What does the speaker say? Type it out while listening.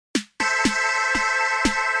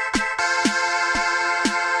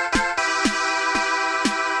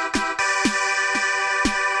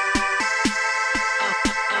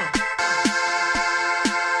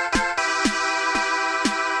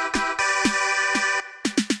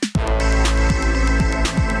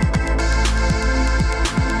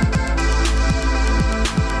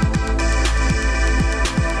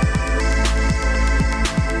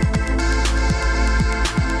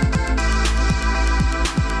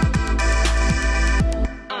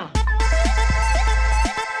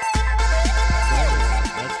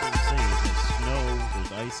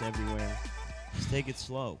Take it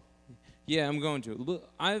slow. Yeah, I'm going to. Look,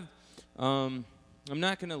 I'm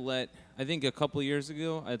not gonna let. I think a couple of years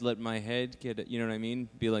ago, I'd let my head get. You know what I mean?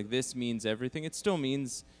 Be like, this means everything. It still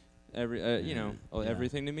means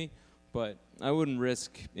everything to me, but I wouldn't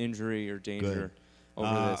risk injury or danger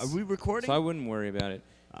over this. Are we recording? So I wouldn't worry about it.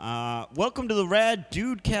 Welcome to the Rad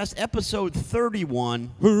Dudecast, episode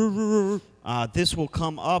 31. This will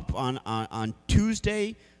come up on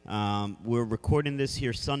Tuesday. We're recording this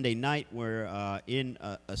here Sunday night. We're in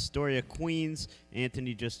Astoria, Queens.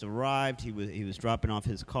 Anthony just arrived. He was dropping off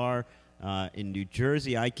his car in New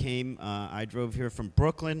Jersey. I drove here from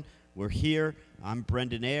Brooklyn. We're here. I'm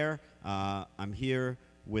Brendan Ayer. I'm here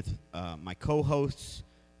with my co-hosts,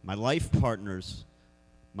 my life partners,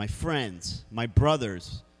 my friends, my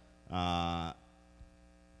brothers,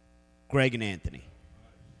 Greg and Anthony.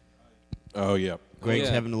 Oh, yeah. Greg's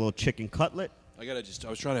having a little chicken cutlet. I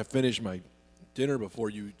was trying to finish my dinner before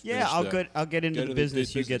you. Yeah, I'll get into the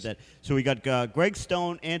business. You get that. So we got Greg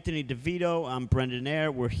Stone, Anthony DeVito. I'm Brendan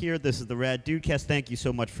Ayer. We're here. This is the Rad Dudecast. Thank you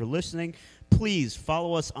so much for listening. Please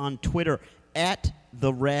follow us on Twitter at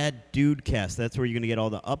the Rad Dudecast. That's where you're going to get all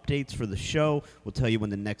the updates for the show. We'll tell you when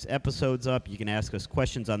the next episode's up. You can ask us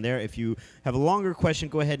questions on there. If you have a longer question,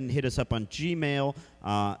 go ahead and hit us up on Gmail.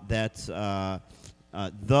 That's the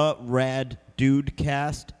Rad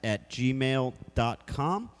Dudecast at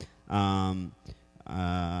gmail.com. And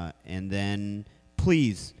then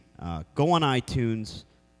please go on iTunes,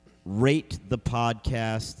 rate the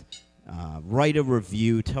podcast, write a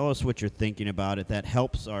review, tell us what you're thinking about it. That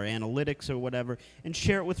helps our analytics or whatever. And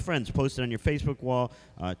share it with friends. Post it on your Facebook wall,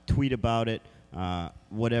 tweet about it,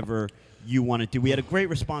 whatever you want to do. We had a great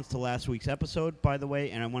response to last week's episode, by the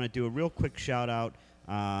way, and I want to do a real quick shout-out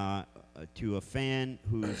to a fan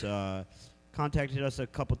who's contacted us a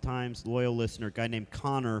couple times, loyal listener, a guy named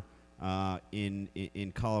Connor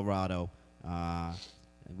in Colorado.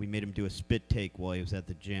 We made him do a spit take while he was at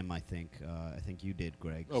the gym, I think. I think you did,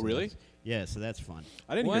 Greg. Oh, really? So that's fun.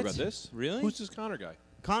 I didn't hear about this. Really? Who's this Connor guy?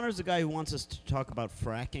 Connor's the guy who wants us to talk about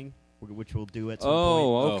fracking, which we'll do at some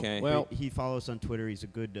Oh, point. okay. Well, He follows us on Twitter. He's a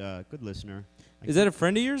good listener. Is that a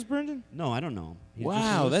friend of yours, Brendan? No, I don't know. He's just a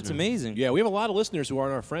Wow, that's listener. amazing. Yeah, we have a lot of listeners who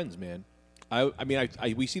aren't our friends, man.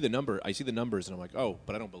 We see the number. I see the numbers, and I'm like, oh,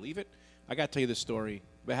 but I don't believe it. I got to tell you this story.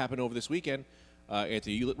 What happened over this weekend?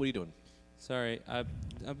 Anthony, what are you doing? Sorry,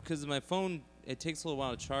 because my phone, it takes a little while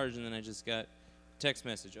to charge, and then I just got a text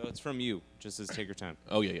message. Oh, it's from you. Just says take your time.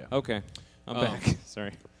 Oh, yeah. Okay, I'm back.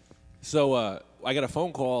 Sorry. So I got a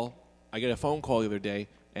phone call. the other day,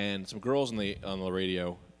 and some girls on the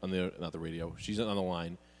radio, not the radio. She's on the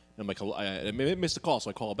line. And I'm like, I missed a call, so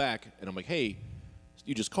I call back, and I'm like, hey,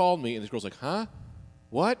 you just called me. And this girl's like, huh?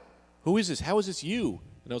 What? Who is this? How is this you?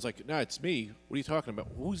 And I was like, no, it's me. What are you talking about?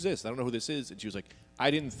 Who's this? I don't know who this is. And she was like, I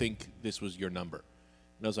didn't think this was your number.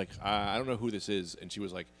 And I was like, I don't know who this is. And she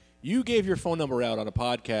was like, you gave your phone number out on a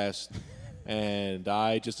podcast, and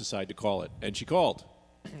I just decided to call it. And she called.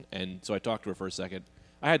 And so I talked to her for a second.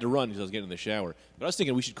 I had to run because I was getting in the shower. But I was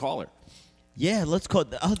thinking we should call her. Yeah, let's call.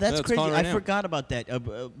 Oh, that's Let's crazy. call her right I now. forgot about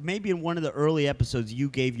that. Maybe in one of the early episodes, you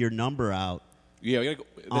gave your number out Yeah, we gotta go,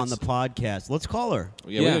 on the podcast. Let's call her.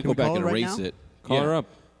 Yeah, we gotta Can go we back call and her right erase now? it. Call her up.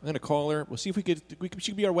 I'm gonna call her. We'll see if we could.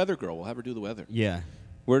 She could be our weather girl. We'll have her do the weather. Yeah.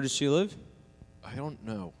 Where does she live? I don't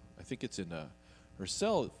know. I think it's in her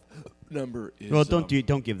cell number is. Well, don't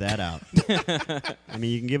give that out. I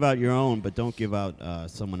mean, you can give out your own, but don't give out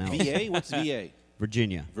someone else. VA. What's VA?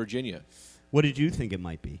 Virginia. Virginia. What did you think it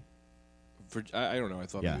might be? I don't know. I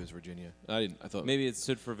thought Yeah. maybe it was Virginia. I didn't. I thought Maybe it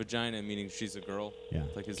stood for vagina, meaning she's a girl. Yeah.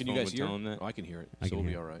 Like his Can phone you guys would hear? tell him that. Oh, I can hear it. I So can we'll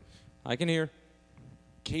be hear all right. I can hear.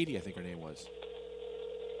 Katie, I think her name was.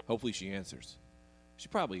 Hopefully she answers. She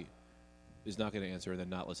probably is not going to answer and then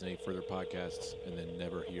not listen to any further podcasts and then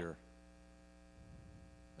never hear.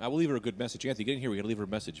 I will leave her a good message. Anthony, get in here. We got to leave her a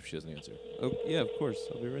message if she doesn't answer. Oh, yeah, of course.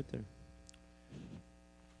 I'll be right there. I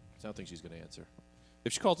don't think she's going to answer.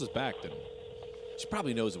 If she calls us back, then she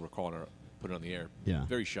probably knows that we're calling her, putting her on the air. Yeah.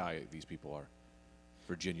 Very shy, these people are.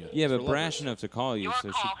 Virginia. Yeah, They're but brash lovers. enough to call you, Your so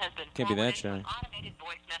she call has been can't be that forwarded to shy. an automated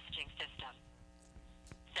voice messaging system.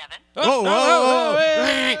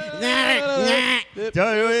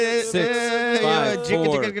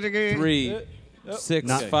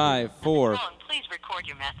 654 Phone, please record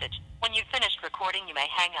your message. When you've finished recording, you may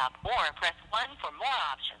hang up or press 1 for more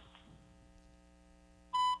options.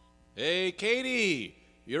 Hey, Katie,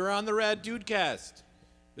 you're on the Rad Dudecast.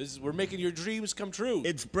 We're making your dreams come true.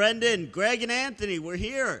 It's Brendan, Greg, and Anthony. We're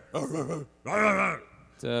here.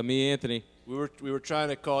 It's me, Anthony. We were trying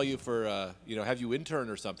to call you for have you intern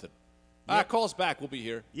or something. Call us back. We'll be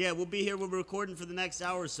here. Yeah, we'll be here. We're recording for the next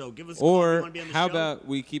hour or so. Give us a call if you Or want to be on the how show. about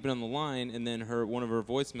we keep it on the line, and then one of her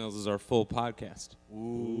voicemails is our full podcast.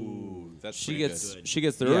 Ooh, that's She pretty gets good. she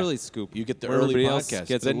gets the Yeah. early scoop. You get the where early everybody else podcast.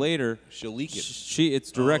 gets Then it later. She'll leak it.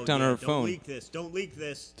 It's direct on her Don't phone. leak this. Don't leak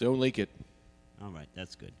this. Don't leak it. All right,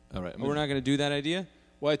 that's good. All right. Oh, we're not going to do that idea.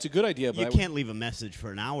 Well, it's a good idea, but You can't leave a message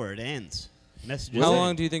for an hour. It ends. Messages How end.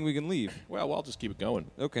 long do you think we can leave? Well, I'll just keep it going.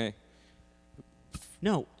 Okay.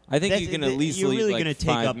 No. I think That's- you can at least you're leave, really like, gonna take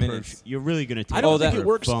 5 up minutes. Her, you're really going to take I don't up think her it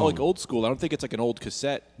works phone. like old school. I don't think it's like an old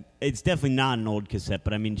cassette. It's definitely not an old cassette,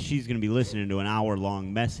 but I mean, she's going to be listening to an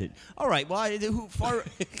hour-long message. All right, well,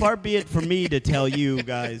 far be it from me to tell you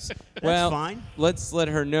guys. That's Well, fine. let's let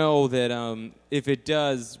her know that if it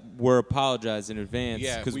does, we're apologize in advance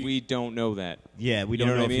Yeah, because we- we don't know that. Yeah, we You don't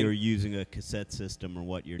know know what I if mean? you're using a cassette system or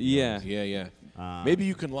what you're doing. Yeah. Yeah. Maybe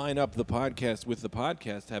you can line up the podcast with the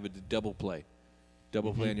podcast, have it double play.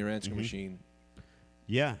 Double play on your answering machine.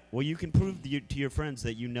 Yeah. Well, you can prove to your friends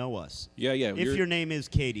that you know us. Yeah. If your name is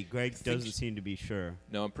Katie, Greg think doesn't seem to be sure.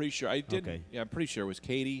 No, I'm pretty sure. I did. Okay. Yeah, I'm pretty sure it was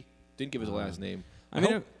Katie. Didn't give us a last name. I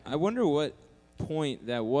mean, I wonder what point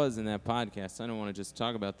that was in that podcast. I don't want to just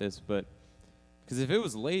talk about this, but because if it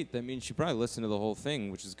was late, that means she probably listened to the whole thing,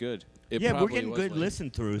 which is good. It Yeah, we're probably getting was good late.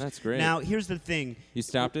 listen-throughs. That's great. Now, here's the thing. You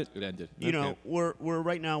stopped it? It ended. You know, Okay. we're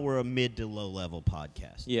right now we're a mid to low level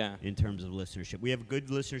podcast. Yeah. In terms of listenership, we have good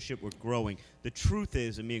listenership. We're growing. The truth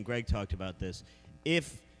is, and me and Greg talked about this.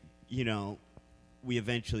 If we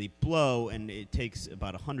eventually blow, and it takes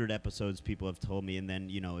about 100 episodes, people have told me, and then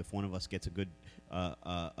if one of us gets a good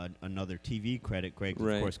another TV credit, Greg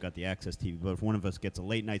Right. of course got the Access TV, but if one of us gets a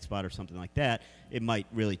late night spot or something like that, it might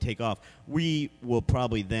really take off. We will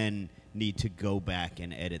probably then need to go back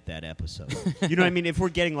and edit that episode. You know what I mean? If we're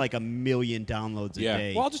getting like 1 million downloads a Yeah.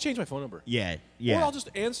 day. Well, I'll just change my phone number. Yeah. Or I'll just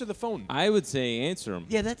answer the phone. I would say answer them.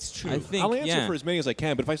 Yeah, that's true. I think I'll answer yeah. for as many as I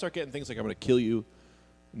can, but if I start getting things like I'm going to kill you,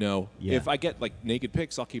 no. Yeah. If I get like naked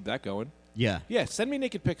pics, I'll keep that going. Yeah. Yeah, send me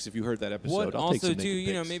naked pics if you heard that episode. What I'll take also some do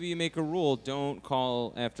naked pics. maybe you make a rule: don't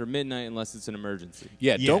call after midnight unless it's an emergency.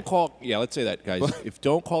 Yeah, Yeah. don't call. Yeah, let's say that, guys. If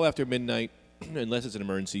don't call after midnight unless it's an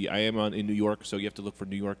emergency. I am in New York, so you have to look for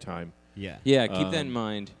New York time. Yeah. Yeah, keep that in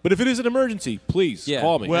mind. But if it is an emergency, please Yeah.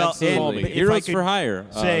 call me. Well, Absolutely. call me. but if Heroes I could for hire.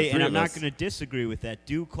 Say, and three I'm of not us. going to disagree with that.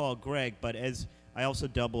 Do call Greg, but as I also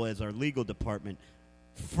double as our legal department.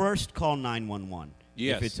 First, call 911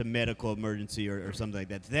 Yes. if it's a medical emergency or something like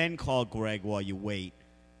that. Then call Greg while you wait.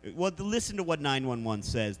 Well, listen to what 911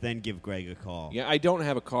 says. Then give Greg a call. Yeah, I don't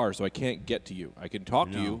have a car, so I can't get to you. I can talk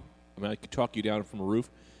to No. you. I mean, I could talk you down from a roof.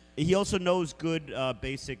 He also knows good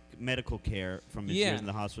basic medical care from his years in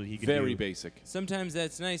the hospital. He can Very do. basic. Sometimes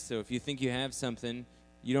that's nice, though. If you think you have something,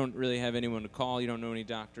 you don't really have anyone to call. You don't know any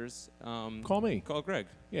doctors. Call me. Call Greg.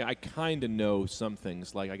 Yeah, I kind of know some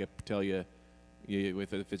things. Like I could tell you,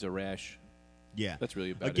 if it's a rash. Yeah. That's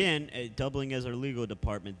really about it. Again, doubling as our legal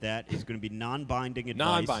department, that is going to be non-binding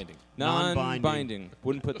advice. Non-binding. Non-binding.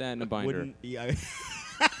 Wouldn't put that in a binder. Wouldn't, yeah.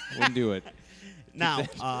 Wouldn't do it. Now,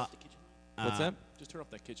 What's that? Just turn off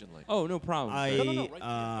that kitchen light. Oh, no problem. I- No, right. Your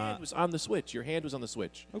hand was on the switch. Your hand was on the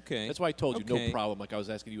switch. Okay. That's why I told you, Okay. no problem. Like I was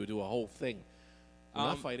asking you to do a whole thing. We're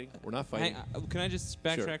not fighting. We're not fighting. Can I just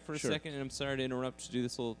backtrack Sure, for a sure. second? And I'm sorry to interrupt to do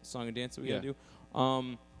this little song and dance that we Yeah. gotta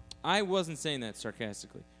do. I wasn't saying that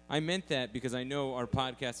sarcastically. I meant that because I know our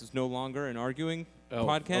podcast is no longer an arguing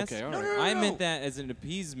podcast. okay, all No, right. no, no, I no. meant that as an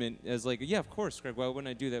appeasement, as like, yeah, of course, Greg. Why wouldn't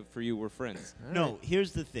I do that for you? We're friends. no,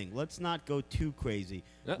 here's the thing. Let's not go too crazy.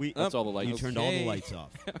 Yeah, that's all the lights. You turned all the Okay. lights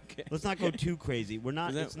off. Okay. Let's not go too crazy. We're not.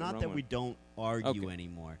 Is that It's not wrong that one? we don't argue Okay.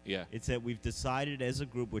 anymore. Yeah. It's that we've decided as a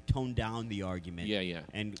group we're toned down the argument. Yeah, yeah.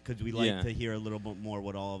 And because we like Yeah. to hear a little bit more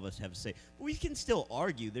what all of us have to say, but we can still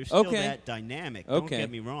argue. There's still Okay. that dynamic. Don't Okay. get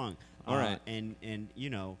me wrong. All right. And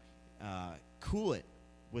cool it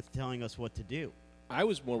with telling us what to do. I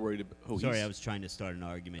was more worried about. Oh, Sorry, he's- I was trying to start an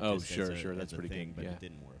argument. Oh, just sure, as sure, as that's a pretty thing, good, but yeah. it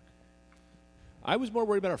didn't work. I was more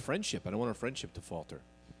worried about our friendship. I don't want our friendship to falter.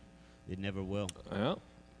 It never will. Well,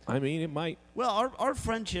 I mean, it might, Well, our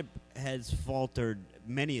friendship has faltered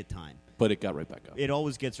many a time. but it got right back up. It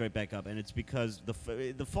always gets right back up, and it's because the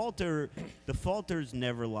falters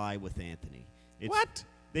never lie with Anthony. What?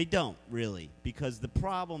 They don't really, because the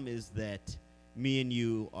problem is that me and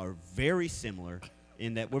you are very similar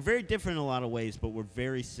in that we're very different in a lot of ways, but we're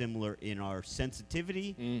very similar in our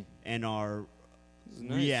sensitivity and our is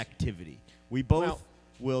nice. reactivity. We both Well-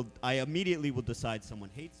 will. I immediately will decide someone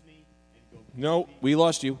hates me and go. No, we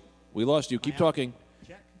lost you. We lost you. Keep out? talking.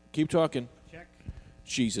 Check. Keep talking. Check.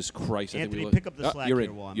 Jesus Christ! I think Anthony, we pick up the slack you're here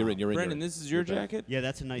in. while I'm You're out. in. You're in. Brendan, you're in. this is your You're back. jacket? Yeah,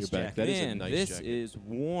 that's a nice You're back. jacket. That is a Man, nice this jacket. is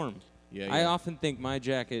warm. Yeah, I yeah. often think my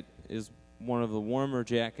jacket is one of the warmer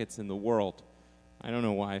jackets in the world. I don't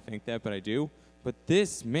know why I think that, but I do. But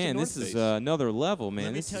this, man, North this is Face. Another level, man.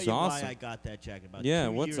 Let me This tell is you awesome. why I got that jacket. About Yeah,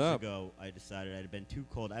 2 what's years up? ago, I decided it had been too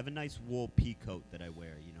cold. I have a nice wool pea coat that I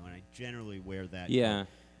wear, and I generally wear that. Yeah. coat.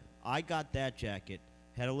 I got that jacket,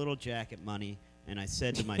 had a little jacket money, and I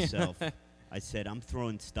said to myself, I said, I'm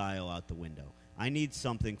throwing style out the window. I need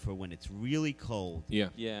something for when it's really cold. Yeah.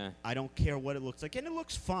 Yeah. I don't care what it looks like, and it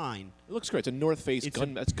looks fine. It looks great. It's a North Face It's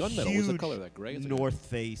gun. a That's gunmetal. What's the huge color of that? Gray? It's like a- North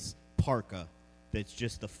Face parka that's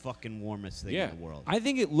just the fucking warmest thing Yeah. in the world. I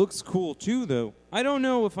think it looks cool, too, though. I don't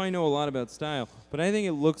know if I know a lot about style, but I think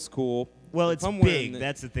it looks cool. Well, If it's I'm wearing big.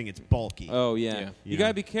 That's the thing. It's bulky. Oh, yeah. Yeah. You You got to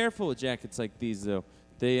know. be careful with jackets like these, though.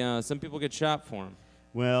 They Some people get shot for them.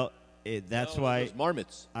 Well, that's Oh, why those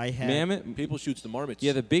marmots. I had. Mammoth? People shoots the marmots.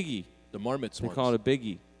 Yeah, the biggie. the marmots. They call it a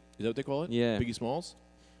biggie. Is that what they call it? Yeah. Biggie Smalls.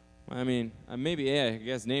 I mean, maybe, yeah, I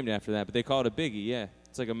guess named after that, but they call it a biggie, yeah.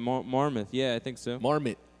 It's like a marmoth. Yeah, I think so.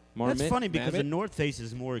 Marmot. Marmot? That's funny because a Mammoth? North Face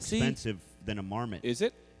is more See? expensive than a Marmot. Is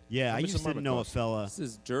it? Yeah, How I much does used a to Marmot know cost? a fella This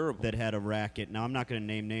is durable. that had a racket. Now I'm not going to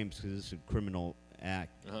name names because it's a criminal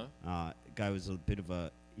act. Uh-huh. Guy was a bit of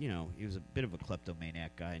a, he was a bit of a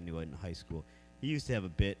kleptomaniac guy. I knew it in high school. He used to have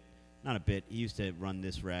he used to run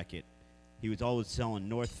this racket. He was always selling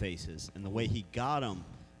North Faces, and the way he got them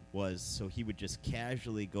was so he would just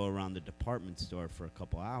casually go around the department store for a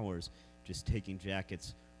couple hours, just taking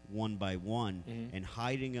jackets one by one and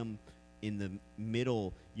hiding them in the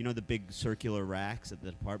middle. You know the big circular racks at the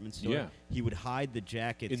department store? Yeah. He would hide the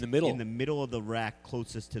jackets In the middle. in the middle of the rack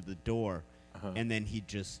closest to the door, and then he'd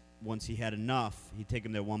just, once he had enough, he'd take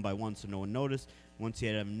them there one by one so no one noticed. Once he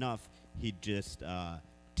had enough, he'd just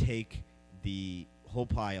take the whole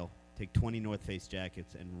pile, take 20 North Face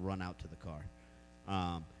jackets, and run out to the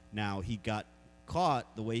car. Now, he got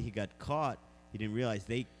caught. The way he got caught, he didn't realize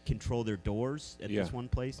they control their doors at Yeah. this one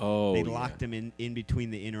place. Oh, they yeah. locked him in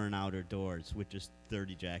between the inner and outer doors with just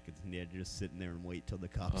 30 jackets, and they had to just sitting there and wait till the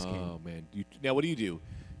cops came. Oh man. Now what do you do?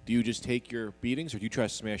 Do you just take your beatings, or do you try to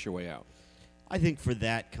smash your way out? I think for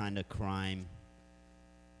that kind of crime,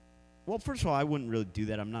 well, first of all, I wouldn't really do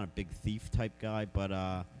that. I'm not a big thief type guy, but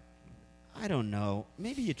I don't know.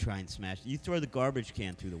 Maybe you try and smash. You throw the garbage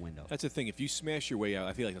can through the window. That's the thing. If you smash your way out,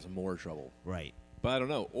 I feel like that's more trouble. Right. But I don't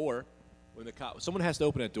know. Or when someone has to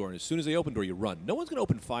open that door, and as soon as they open the door, you run. No one's going to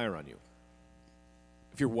open fire on you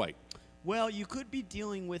if you're white. Well, you could be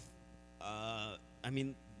dealing with,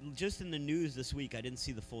 just in the news this week, I didn't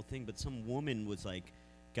see the full thing, but some woman was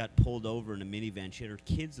got pulled over in a minivan. She had her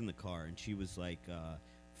kids in the car, and she was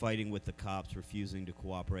fighting with the cops, refusing to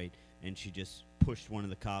cooperate, and she just pushed one of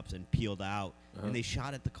the cops and peeled out, and they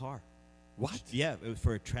shot at the car. What? Yeah, it was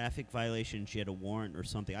for a traffic violation. She had a warrant or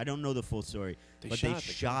something. I don't know the full story, They but shot they at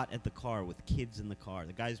the shot at the car with kids in the car.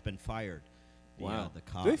 The guy's been fired. Wow. The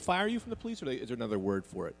cop. Do they fire you from the police, or is there another word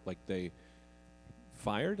for it? Like they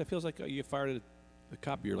fired? That feels like you get fired at a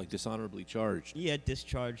cop. You're dishonorably charged. Yeah,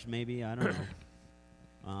 discharged maybe. I don't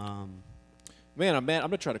know. Man, I'm mad. I'm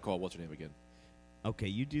gonna try to call what's her name again. Okay,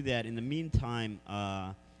 you do that. In the meantime,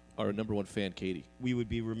 Our number one fan, Katie. we would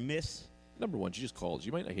be remiss. Number one, she just called. She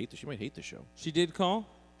might hate the show. She did call?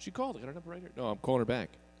 She called. I got her number right here. No, I'm calling her back.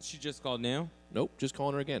 She just called now? Nope, just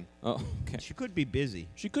calling her again. Oh, okay. She could be busy.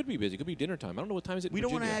 She could be busy. It could be dinner time. I don't know what time is it. in We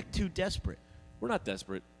don't want to Virginia. act too desperate. We're not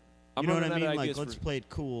desperate. You know what I running out mean? of ideas Let's for- play it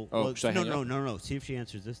cool. Oh, Well, should I hang up? no. See if she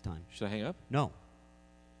answers this time. Should I hang up? No,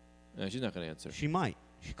 She's not going to answer. she might.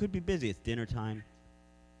 She could be busy. It's dinner time.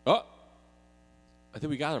 Oh, I think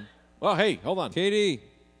we got him. Oh, hey, hold on. Katie,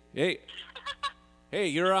 Hey,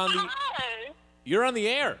 you're on the Hi.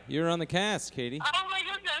 air. you're on the cast, Katie. Oh my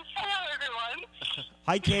goodness. Hello, everyone.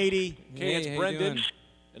 Hi, Katie. Okay, Hey, it's how you Brendan doing?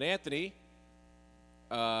 and Anthony.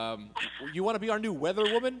 You want to be our new weather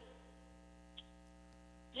woman?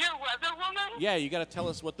 You're a weather woman? Yeah, you got to tell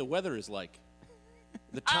us what the weather is like.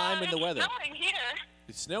 The time and the weather. It's snowing here.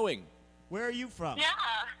 It's snowing. Where are you from? Yeah.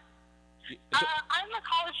 I'm a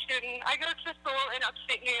college student. I go to school in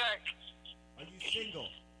upstate New York. Are you single?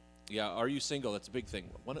 Yeah, are you single? That's a big thing.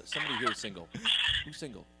 Somebody here is single. Who's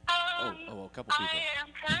single? A couple people. I am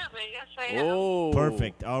currently. Yes, I am. Oh,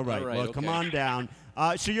 Perfect. All right. Well, come okay. on down.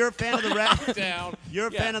 So you're a fan of the Rad? Down. You're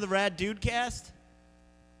a Yeah. fan of the Rad Dude Cast?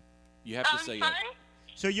 You have to I'm say sorry? it.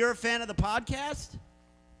 So you're a fan of the podcast?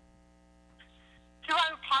 Do I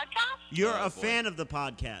have a podcast? You're Oh, a boy. fan of the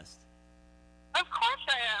podcast. Of course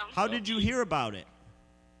I am. How did you hear about it?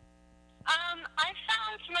 I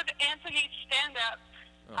found some of Anthony's stand-up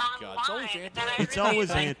Oh, God. It's always online, Anthony. and I It's really always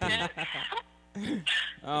liked Anthony. it.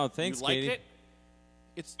 Oh, thanks, You liked Katie. it?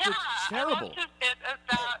 It's Yeah, terrible. I loved his bit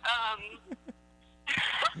about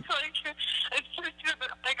like it's just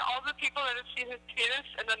like all the people that have seen his penis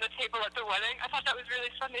and then the table at the wedding. I thought that was really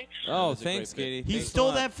funny. Oh, That's a thanks, great bit. Katie. He Thanks a stole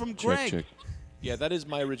lot. that from Greg. Check. Yeah, that is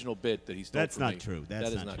my original bit that he stole That's from not me. true. That's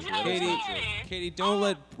That is not true. That is Katie, not true. Katie, don't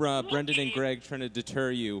let Brendan and Greg trying to deter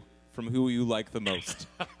you from who you like the most.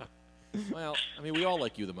 Well, I mean, we all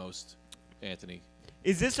like you the most, Anthony.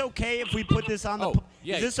 Is this okay if we put this on the?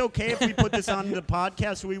 yeah. Is this okay if we put this on the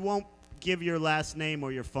podcast? We won't give your last name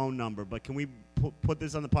or your phone number, but can we put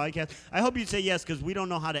this on the podcast? I hope you say yes because we don't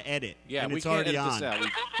know how to edit. Yeah, and we it's can't already edit on. this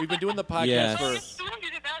out. We've been doing the podcast Yes. I for. assumed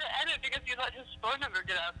you did not edit because you let his phone number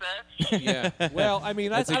get out there. Yeah. Well, I mean,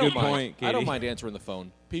 That's a I don't good mind. point, I don't Katie. mind answering the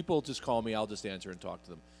phone. People just call me. I'll just answer and talk to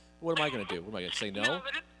them. What am I going to do? What am I going to say no? No,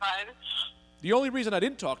 but it's fine. The only reason I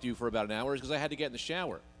didn't talk to you for about an hour is because I had to get in the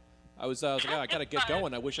shower. I was like, oh, I got to get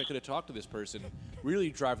going. I wish I could have talked to this person. Really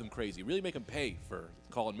drive them crazy. Really make them pay for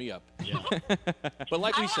calling me up. Yeah. But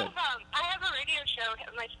like we said, I have a radio show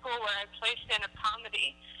at my school where I play stand-up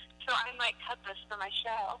comedy, so I might cut this for my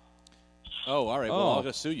show. oh, all right. Well, Oh. I'm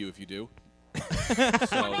going to sue you if you do. So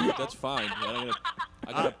that's fine. I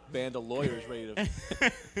got a band of lawyers ready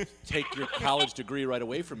to take your college degree right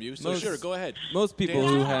away from you. So sure, go ahead. Most people Dan-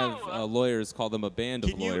 who have lawyers call them a band of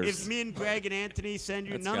Can you, lawyers. if me and Greg and Anthony send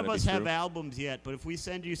you, That's none of gotta us be have true. albums yet, but if we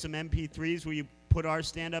send you some MP3s, will you put our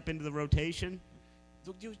stand-up into the rotation?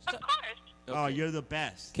 Of course. Oh, you're the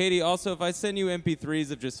best. Katie, also, if I send you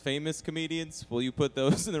MP3s of just famous comedians, will you put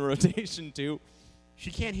those in the rotation too? She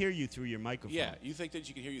can't hear you through your microphone. Yeah, you think that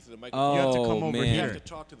she can hear you through the microphone? Oh, You have to come over man. You here. have to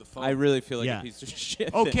talk to the phone. I really feel like Yeah. a piece of shit.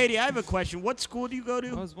 Oh, then. Katie, I have a question. What school do you go I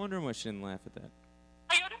to? was wondering why she didn't laugh at that.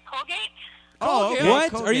 I go to Colgate. Oh, okay. What?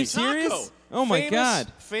 Colgate. Are you Taco. serious? Oh, my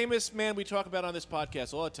God. Famous man we talk about on this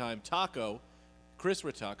podcast all the time, Taco, Chris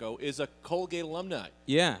Ritacco, is a Colgate alumni.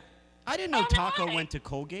 Yeah. I didn't know Taco went to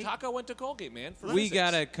Colgate. Taco went to Colgate, man. For We physics.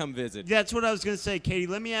 gotta come visit. That's what I was going to say, Katie.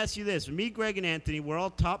 Let me ask you this. Me, Greg, and Anthony, we're all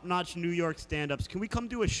top-notch New York stand-ups. Can we come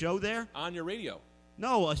do a show there? On your radio.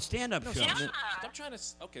 No, a stand-up show. Yeah. I'm trying to.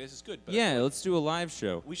 Okay, this is good. But Yeah, let's do a live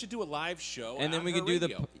show. we should do a live show. And then on we her can do the.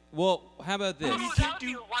 radio. Well, how about this? Oh, can't that would do-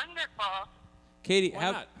 be wonderful. Katie, Why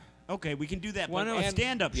how. not? Okay, we can do that, Why but not? a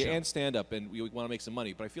stand-up show. Yeah, and stand up, and we want to make some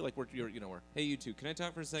money. But I feel like we're. Hey, you two, can I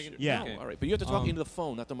talk for a second? Yeah. Okay. All right, but you have to talk Um, into the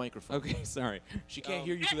phone, not the microphone. Okay, sorry. She can't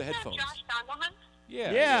hear you through the Isn't that headphones. Josh Gondelman?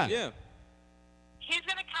 Yeah. Yeah. Yeah. He's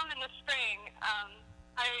going to come in the spring.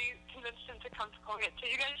 I convinced him to come to Colgate, so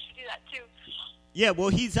you guys should do that too. Yeah, well,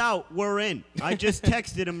 he's out. We're in. I just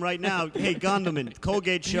texted him right now. Hey, Gondelman,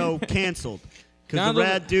 Colgate show canceled because the Gondelman-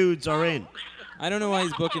 rad dudes are in. I don't know why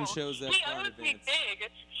he's booking shows that He far in owes me advance. big.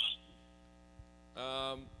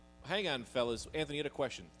 Hang on, fellas. Anthony had a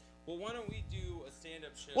question. Well, why don't we do a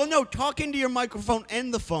stand-up show? Well, no, talk into your microphone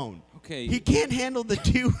and the phone. Okay. He can't handle the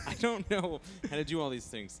two. I don't know how to do all these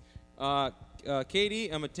things. Katie,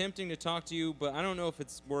 I'm attempting to talk to you, but I don't know if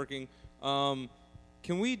it's working.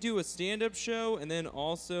 Can we do a stand-up show and then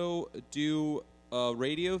also do a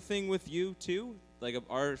radio thing with you too, like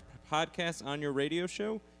our podcast on your radio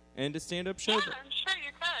show and a stand-up show? Yeah, I'm sure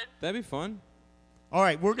you could. That'd be fun. All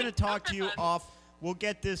right, we're gonna talk to you off. We'll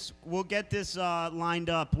get this lined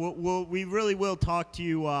up. We really will talk to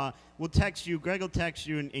you. We'll text you. Greg will text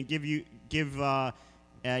you and give you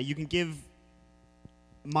you can give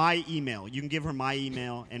my email. You can give her my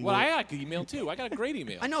email and Well, we'll, I got an email too. I got a great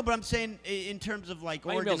email. I know, but I'm saying in terms of like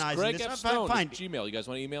My email's organizing Greg this. F. Stone. Fine. Gmail. You guys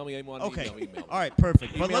want to email me? Anyone Okay. Email me. All right.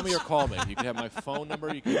 Perfect. Email But me or let's. call me. You can have my phone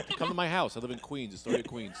number. You can come to my house. I live in Queens, Astoria,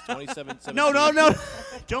 Queens. 2717. No.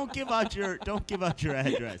 Don't give out your address. Don't give out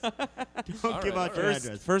your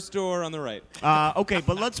address. First door on the right. Okay,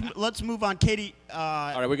 but let's move on, Katie.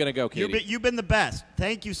 All right, we're gonna go, Katie. You've been the best.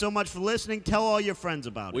 Thank you so much for listening. Tell all your friends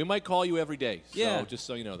about We it. might call you every day. So Yeah. just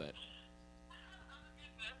so you know that.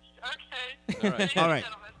 Okay. All right. Thank you, All right.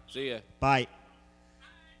 gentlemen. See ya. Bye.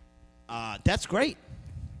 That's great.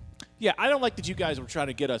 Yeah, I don't like that you guys were trying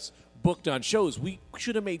to get us booked on shows. We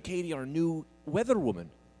should have made Katie our new weather woman.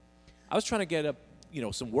 I was trying to get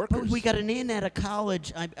some workers. But we got an in at a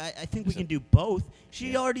college. I think we can do both.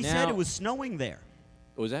 She already said Now- it was snowing there.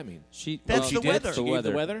 What does that mean? That's she the did? weather. She gave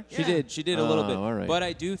the weather? She Yeah. did. She did a little Oh, bit. all right. But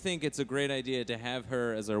I do think it's a great idea to have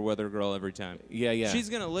her as our weather girl every time. Yeah. She's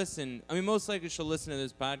going to listen. I mean, most likely she'll listen to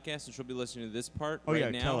this podcast and she'll be listening to this part Oh, right yeah,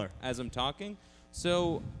 now tell her. as I'm talking.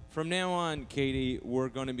 So from now on, Katie, we're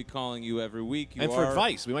going to be calling you every week. And for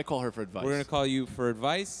advice. We might call her for advice. We're going to call you for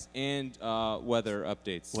advice and weather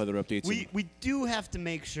updates. weather updates. We do have to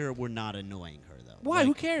make sure we're not annoying her, though. Why?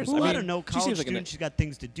 Who cares? I I mean, don't know. she College seems like student, she's got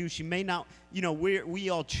things to do. She may not. We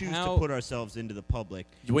all choose How- to put ourselves into the public.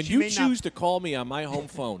 When She you may not- choose to call me on my home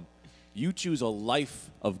phone, You choose a life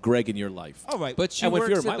of Greg in your life. All right. But she And if you're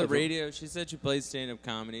works my at the life- radio. She said she plays stand-up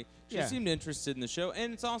comedy. She Yeah. seemed interested in the show,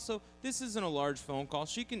 and it's also this isn't a large phone call.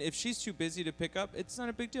 She can, if she's too busy to pick up, it's not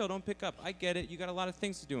a big deal. Don't pick up. I get it. You got a lot of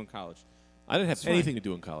things to do in college. I didn't have anything to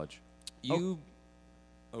do in college. You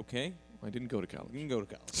okay? I didn't go to You college. can go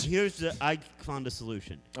to college. I found a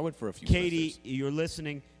solution. I went for a few Katie, semesters. you're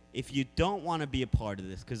listening. If you don't want to be a part of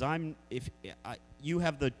this, because you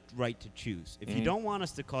have the right to choose. If you don't want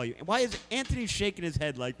us to call you, why is Anthony shaking his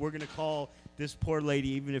head like we're going to call this poor lady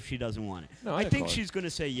even if she doesn't want it? No, I I'd think call her. she's going to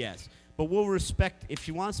say yes, but we'll respect. If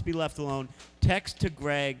she wants to be left alone, text to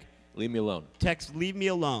Greg. Leave me alone. Text leave me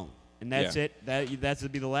alone, and that's Yeah. it. That's to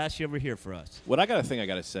be the last you ever hear for us. What I got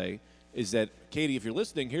to say is that, Katie, if you're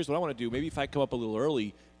listening, here's what I want to do. Maybe if I come up a little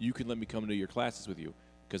early, you can let me come to your classes with you.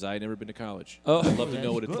 Because I never been to college. Oh. I'd love to know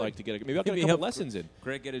That's what it's good. like to get. Maybe I'll get a Maybe couple help lessons in.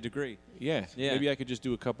 Greg get a degree. Yeah. Yeah. Maybe I could just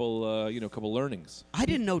do a couple, couple learnings. I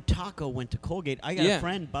didn't know Taco went to Colgate. I got Yeah. a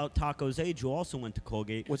friend about Taco's age who also went to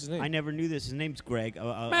Colgate. What's his name? I never knew this. His name's Greg.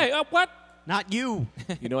 Hey, what? Not you.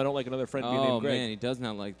 You know, I don't like another friend being Oh named Greg. man, he does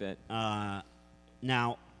not like that.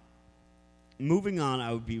 Now, moving on,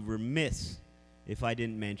 I would be remiss if I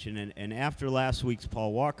didn't mention, and after last week's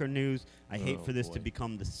Paul Walker news, I hate Oh, for this to boy.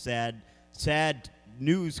 become the sad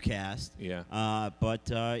newscast. Yeah.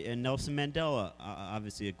 And Nelson Mandela,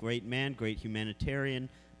 obviously a great man, great humanitarian,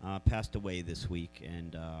 passed away this week,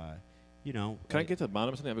 and Can I get to the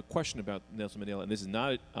bottom of something? I have a question about Nelson Mandela, and this is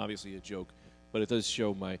not obviously a joke, but it does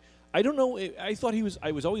show my. I don't know. I thought he was.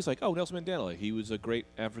 I was always like, oh, Nelson Mandela. He was a great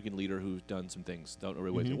African leader who's done some things. Don't know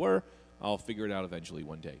really what they were. I'll figure it out eventually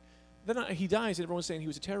one day. Then he dies, and everyone's saying he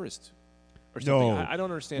was a terrorist or something. No. I don't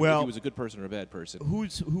understand if Well- he was a good person or a bad person.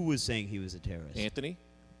 who was saying he was a terrorist? Anthony?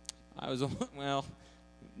 I was well.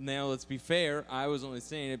 Now let's be fair. I was only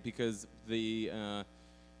saying it because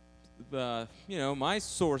my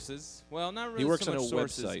sources. Well, not really. He works so on much a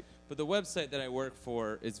sources, website. but the website that I work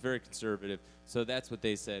for is very conservative. So that's what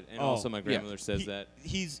they said, and Oh, also my grandmother says He- that.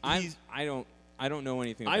 he's I don't know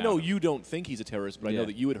anything. I about know him. you don't think he's a terrorist, but I know Yeah.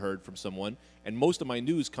 that you had heard from someone, and most of my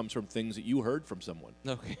news comes from things that you heard from someone.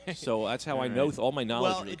 Okay. So that's how I All know. right. All my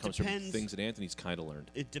knowledge Well, really it comes depends- from things that Anthony's kind of learned.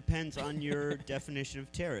 It depends on your definition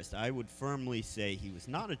of terrorist. I would firmly say he was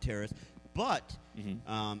not a terrorist, but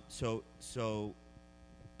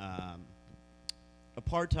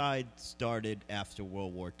apartheid started after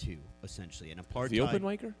World War II, essentially, and apartheid. The open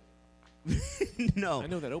micer? No, I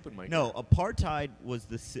know that open micer. no. Apartheid was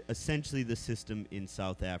essentially the system in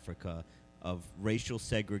South Africa of racial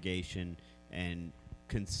segregation and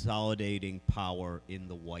consolidating power in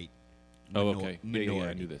the white Oh, okay. Yeah, minority,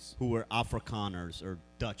 I knew this. who were Afrikaners or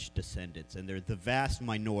Dutch descendants, and they're the vast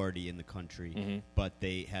minority in the country, Mhm. but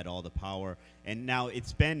they had all the power. And now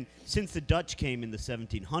it's been, since the Dutch came in the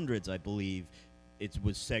 1700s, I believe, it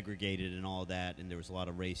was segregated and all that, and there was a lot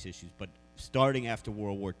of race issues. But starting after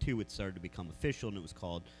World War II, it started to become official, and it was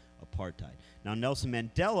called apartheid. Now, Nelson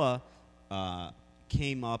Mandela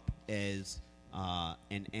came up as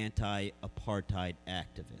an anti-apartheid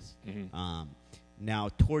activist. Mhm. Now,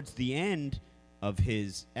 towards the end of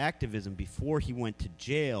his activism, before he went to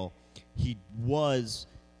jail, he was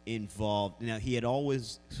involved. Now, he had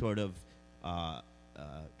always sort of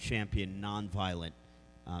championed nonviolent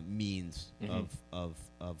means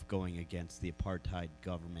of going against the apartheid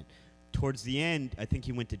government. Towards the end, I think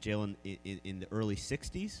he went to jail in the early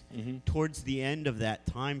 60s. Mhm. Towards the end of that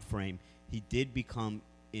time frame, he did become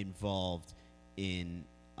involved in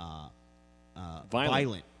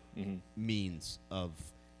violent Mhm. means of.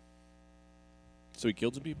 So he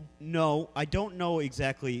killed some people? No, I don't know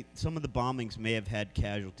exactly. Some of the bombings may have had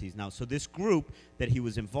casualties now. So this group that he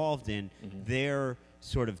was involved in, their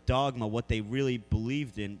sort of dogma, what they really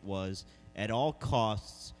believed in was at all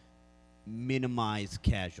costs minimize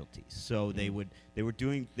casualties. So they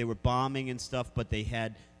were bombing and stuff, but they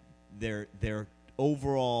had their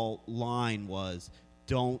overall line was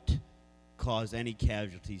don't cause any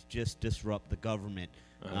casualties, just disrupt the government.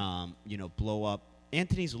 Blow up.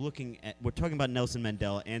 Anthony's looking at. We're talking about Nelson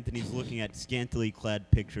Mandela. Anthony's looking at scantily clad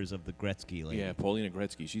pictures of the Gretzky lady. Yeah, Paulina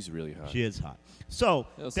Gretzky. She's really hot. She is hot. So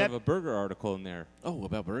They also have a burger article in there. Oh,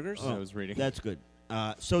 about burgers? I was reading. That's good.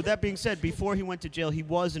 So that being said, before he went to jail, he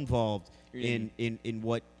was involved You're in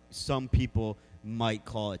what some people might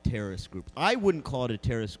call a terrorist group. I wouldn't call it a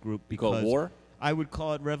terrorist group You call because it war? I would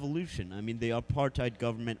call it revolution. I mean, the apartheid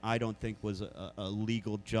government, I don't think was a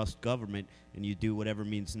legal, just government, and you do whatever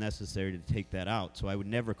means necessary to take that out. So I would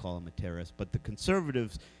never call him a terrorist. But the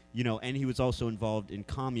conservatives, and he was also involved in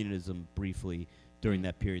communism briefly during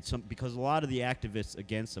that period. Because a lot of the activists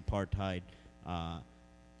against apartheid,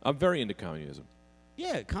 I'm very into communism.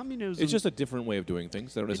 Yeah, communism. It's just a different way of doing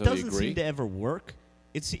things. They don't it necessarily doesn't agree. seem to ever work.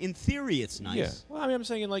 It's in theory, it's nice. Yeah. Well, I mean, I'm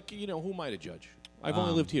saying, like, who am I to judge? I've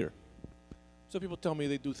only lived here. So people tell me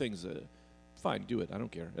they do things. Fine, do it. I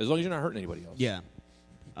don't care. As long as you're not hurting anybody else. Yeah.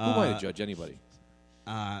 Who am I to judge anybody?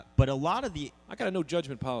 But a lot of the I got a no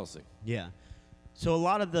judgment policy. Yeah. So a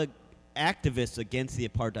lot of the activists against the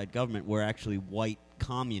apartheid government were actually white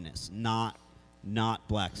communists, not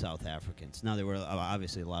black South Africans. Now, there were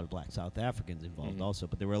obviously a lot of black South Africans involved also,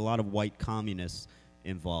 but there were a lot of white communists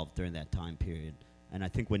involved during that time period. And I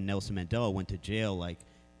think when Nelson Mandela went to jail, like,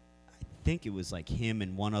 I think it was like him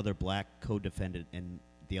and one other black co-defendant, and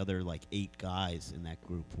the other like 8 guys in that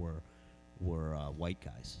group were white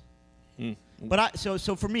guys. But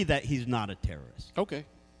so for me, that he's not a terrorist. Okay.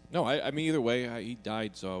 No, I mean, either way, he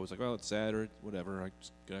died, so I was like, well, it's sad or whatever. I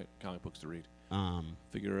just got comic books to read.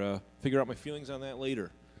 Figure out my feelings on that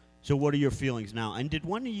later. So what are your feelings now? And did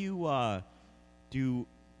one of you do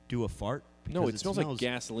a fart? No, Because it smells like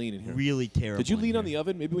gasoline in here. Really terrible. Did you lean in on the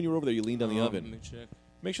oven? Maybe when you were over there, you leaned on the Let oven. me check.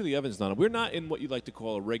 Make sure the oven's not on. We're not in what you'd like to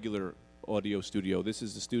call a regular audio studio. This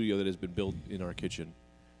is the studio that has been built in our kitchen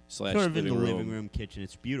 / Sort of in living the room. living room kitchen.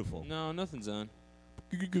 It's beautiful. No, nothing's on.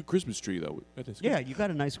 Good Christmas tree, though. That is good. Yeah, you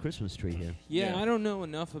got a nice Christmas tree here. Yeah, Yeah. I don't know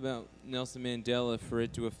enough about Nelson Mandela for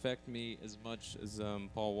it to affect me as much as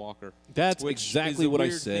Paul Walker. That's which exactly is a what I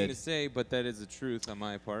weird thing to said. say, but that is the truth on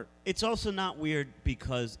my part. It's also not weird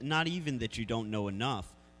because not even that you don't know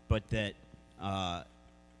enough, but that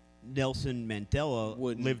Nelson Mandela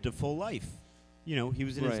Wouldn't- lived a full life. You know, he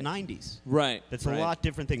was in his Right. 90s. Right. That's right. a lot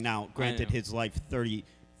different thing. Now, granted, know. his life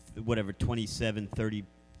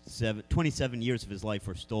 27 years of his life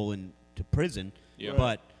were stolen to prison. Yeah.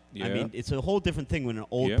 But, Yeah. I mean, it's a whole different thing when an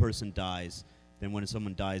old Yeah. person dies than when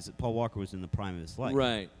someone dies. Paul Walker was in the prime of his life.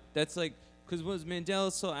 Right. That's like, because was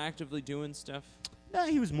Mandela still actively doing stuff? No,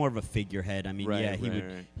 he was more of a figurehead. I mean, Right, yeah,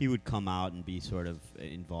 right. he would come out and be sort of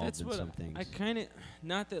involved That's in what some things. I kind of,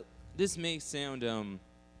 not that, this may sound,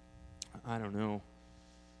 I don't know.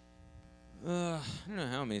 I don't know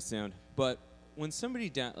how it may sound, but when somebody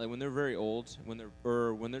dies, like when they're very old, when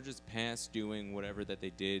they're just past doing whatever that they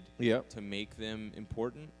did Yep. to make them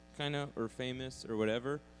important, kind of, or famous or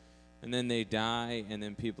whatever, and then they die, and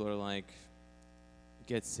then people are like,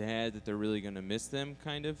 get sad that they're really gonna miss them,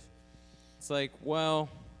 kind of. It's like, well,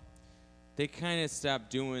 they kind of stopped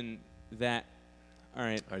doing that. All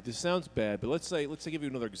right. All right, this sounds bad, but let's say give you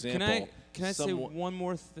another example. Can I say one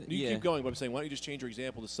more thing? You keep going, but I'm saying, why don't you just change your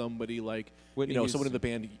example to somebody like, Whitney someone in Houston. the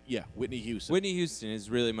band, Whitney Houston. Whitney Houston is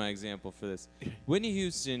really my example for this. Whitney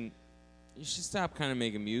Houston, she stopped kind of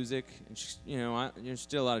making music, and she, she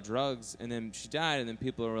did a lot of drugs, and then she died, and then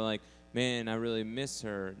people were like, "Man, I really miss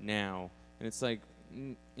her now." And it's like,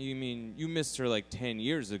 you mean you missed her like 10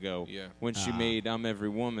 years ago Yeah. when she made "I'm Every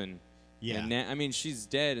Woman"? Yeah. And I mean, she's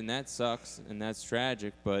dead, and that sucks, and that's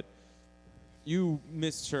tragic. But you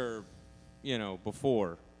missed her,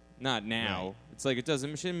 before, not now. Right. It's like she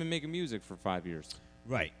hasn't been making music for 5 years.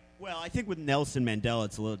 Right. Well, I think with Nelson Mandela,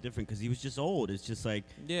 it's a little different because he was just old. It's just like,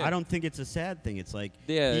 Yeah. I don't think it's a sad thing. It's like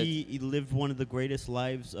Yeah, he lived one of the greatest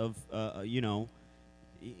lives of,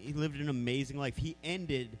 he lived an amazing life. He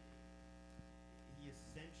essentially.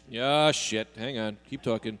 Yeah, shit. Hang on. Keep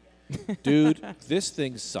talking. Dude, this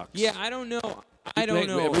thing sucks. Yeah, I don't know. I don't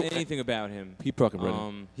know anything about him. Keep talking,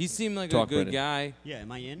 Brendan. He seemed like Talk, a good Brendan. guy. Yeah,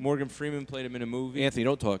 am I in? Morgan Freeman played him in a movie. Anthony,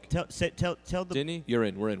 don't talk. Tell the. Didn't he? You're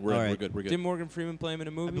in. We're in. We're All in. We're right. good. We're good. Did Morgan Freeman play him in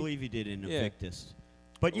a movie? I believe he did in Yeah. Invictus.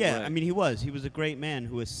 But yeah, Right. I mean, he was. He was a great man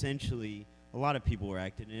who essentially, a lot of people were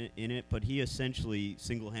acting in it, but he essentially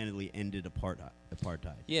single-handedly ended apartheid.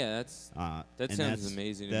 Yeah, that's That that sounds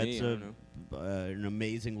amazing to me. I don't know. An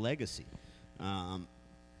amazing legacy.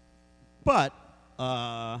 But,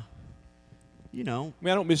 I mean,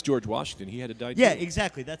 I don't miss George Washington. He had to die. yeah, too.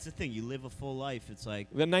 exactly. That's the thing. You live a full life. It's like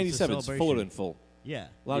Then it's a 97 is fuller celebration. than full. Yeah.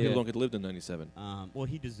 A lot of Yeah. people don't get to live to 97. Well,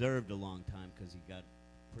 he deserved a long time because he got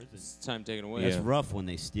prison. It's time taken away. That's Yeah. rough when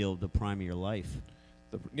they steal the prime of your life.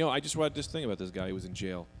 I just read this thing about this guy who was in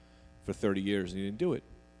jail for 30 years and he didn't do it.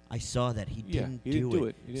 I saw that he Yeah, didn't he didn't do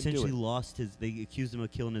it. He didn't do Essentially it. lost his. They accused him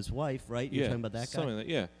of killing his wife, right? You're yeah, talking about that guy. something like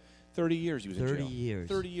that. Yeah, 30 years he was in 30 jail. years.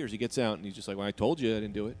 30 years. He gets out and he's just like, "Well, I told you I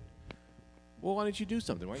didn't do it." Well, why didn't you do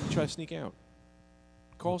something? Why didn't you try to sneak out?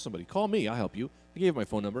 Call somebody. Call me. I'll help you. I gave my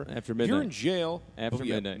phone number. After If you're in midnight. after After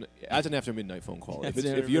midnight. As an after midnight phone call. That's if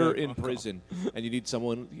an if you're after midnight in phone call. prison and you need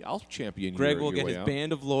someone, I'll champion Greg your, will your get way his out.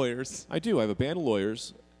 band of lawyers. I do. I have a band of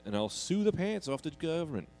lawyers, and I'll sue the pants off the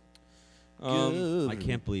government. I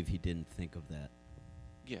can't believe he didn't think of that.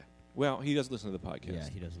 Yeah. Well, he doesn't listen to the podcast. Yeah,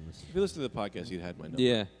 he doesn't listen. If he listened to the podcast, he'd had my number.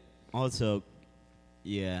 Yeah. Also,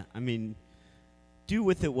 yeah, I mean, do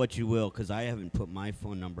with it what you will, because I haven't put my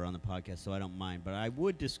phone number on the podcast, so I don't mind. But I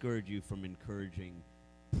would discourage you from encouraging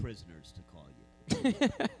prisoners to call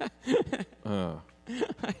you.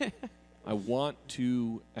 I want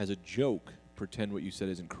to, as a joke, pretend what you said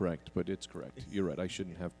isn't correct, but it's correct. You're right. I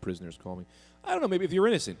shouldn't have prisoners call me. I don't know. Maybe if you're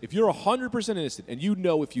innocent, if you're 100% innocent, and you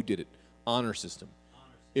know if you did it, honor system.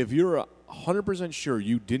 If you're 100% sure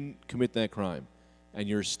you didn't commit that crime, and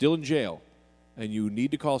you're still in jail, and you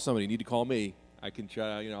need to call somebody, you need to call me. I can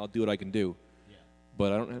try. I'll do what I can do. Yeah.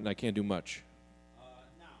 But I can't do much.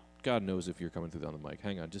 God knows if you're coming through on the mic.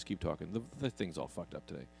 Hang on, just keep talking. The thing's all fucked up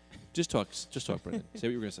today. Just talk, Brendan. Say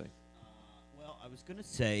what you were gonna say. Well, I was gonna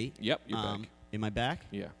say. Yep, you're back. Am I back?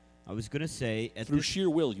 Yeah. I was gonna say Through sheer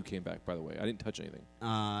will, you came back. By the way, I didn't touch anything.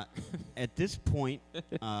 at this point,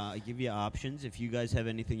 I give you options. If you guys have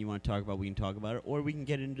anything you want to talk about, we can talk about it, or we can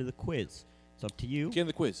get into the quiz. It's up to you. Get in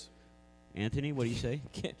the quiz. Anthony, what do you say?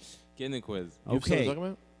 Get in the quiz. You have something Okay. to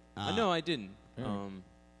talk about? No, I didn't. All right.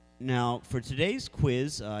 Now, for today's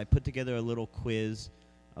quiz, I put together a little quiz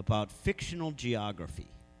about fictional geography.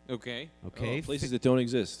 Okay. Okay? Places that don't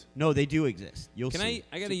exist. No, they do exist. You'll Can see.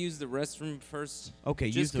 I gotta use the restroom first? Okay,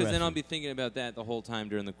 use Just the because then I'll restroom. be thinking about that the whole time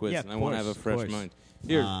during the quiz, Yeah, and of I won't have a course, of fresh course. mind.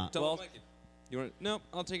 Here, Well- you want? No,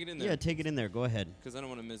 I'll take it in there. Yeah, take it in there. Go ahead. Because I don't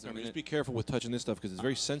want to miss a Remember, minute. just be careful with touching this stuff because it's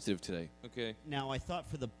very sensitive today. Okay. Now, I thought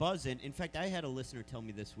for the buzz-in, in fact, I had a listener tell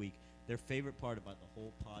me this week their favorite part about the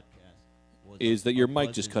whole podcast was Is that a your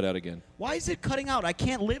mic just buzz-in. cut out again? Why is it cutting out? I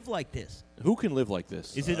can't live like this. Who can live like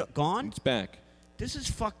this? Is it gone? It's back. This is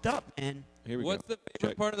fucked up, man. Here we What's go. the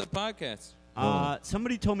favorite Check. part of the podcast?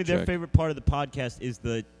 Somebody told me their Check. favorite part of the podcast is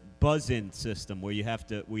the buzz-in system, where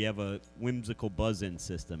we have a whimsical buzz-in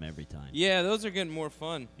system every time. Yeah, those are getting more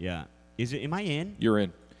fun. Yeah. Is it? Am I in? You're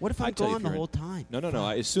in. What if I'm I'd tell you gone if the you're in. whole time? No.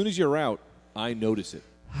 Fuck. As soon as you're out, I notice it.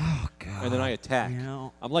 Oh God. And then I attack. You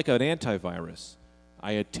know. I'm like an antivirus.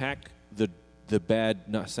 I attack the bad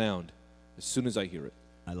sound as soon as I hear it.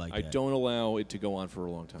 I like I that. don't allow it to go on for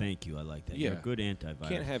a long time. Thank you. I like that. Yeah. You're a good antivirus.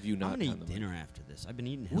 Can't have you not I'm gonna on eat the mic. dinner after this. I've been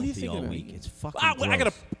eating What are you healthy thinking all about week. eating? It's fucking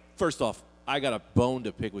gross. First off, I got a bone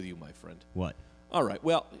to pick with you, my friend. What? All right.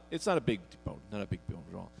 Well, it's not a big bone, not a big bone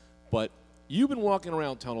at all. But you've been walking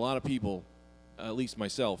around telling a lot of people, at least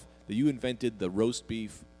myself, that you invented the roast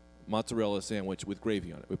beef mozzarella sandwich with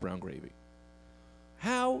gravy on it, with brown gravy.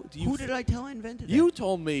 How do you? Who did I tell I invented that? You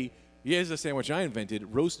told me, here's the sandwich I invented: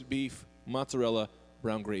 roast beef, mozzarella,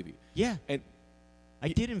 brown gravy. Yeah, And I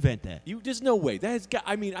did invent that. there's no way that has got.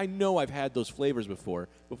 I mean, I know I've had those flavors before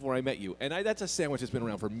I met you, and that's a sandwich that's been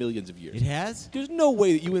around for millions of years. It has? There's no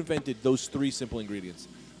way that you invented those three simple ingredients.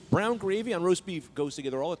 Brown gravy on roast beef goes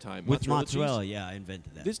together all the time. With mozzarella, cheese. yeah, I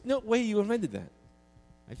invented that. There's no way you invented that.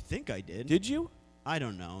 I think I did. Did you? I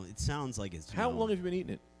don't know. It sounds like it's How long have you been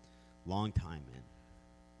eating it? long time, man.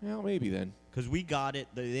 Well, maybe then. Because we got it.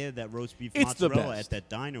 They had that roast beef It's the mozzarella best. at that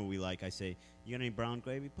diner we like. I say, you got any brown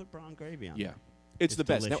gravy? Put brown gravy on. Yeah. it." It's the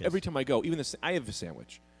best. delicious. Now, every time I go, even I have a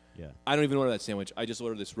sandwich. Yeah. I don't even order that sandwich. I just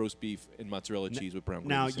order this roast beef and mozzarella cheese with brown gravy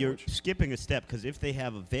Now you're sandwich. skipping a step because if they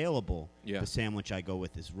have available, Yeah. the sandwich I go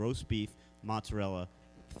with is roast beef, mozzarella,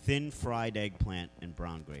 thin fried eggplant, and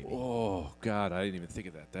brown gravy. Oh, God, I didn't even think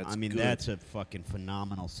of that. That's I mean, good. that's a fucking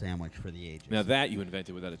phenomenal sandwich for the ages. Now, that you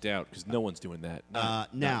invented without a doubt, because no one's doing that.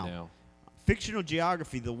 Not now. Fictional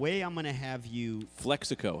geography. The way I'm going to have you.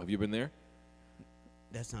 Flexico. Have you been there?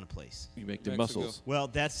 That's not a place. You make the Mexico. mussels. Well,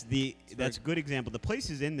 that's a good example. The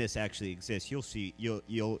places in this actually exist. You'll see.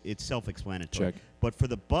 You'll. It's self-explanatory. Check. But for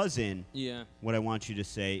the buzz-in, Yeah. what I want you to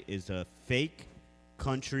say is a fake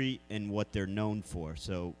country and what they're known for.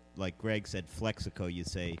 So, like Greg said, Flexico. You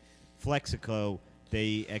say Flexico.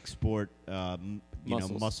 They export,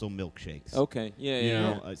 Mussels. mussel milkshakes. Okay. Yeah. You Yeah.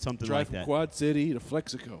 know, something Drive like from that. Quad City to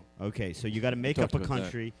Flexico. Okay, so you got to make talked up a about that.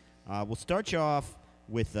 country. We'll start you off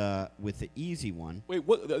with the easy one. Wait,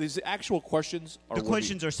 what? These actual questions? The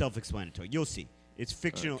questions are self-explanatory. You'll see. It's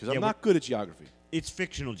fictional. Because I'm not good at geography. It's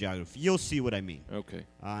fictional geography. You'll see what I mean. Okay.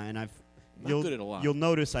 And I've. Not you'll, good at a lot. You'll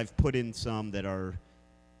notice I've put in some that are.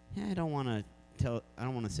 Yeah, I don't want to tell. I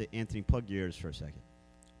don't want to say. Anthony, plug your ears for a second.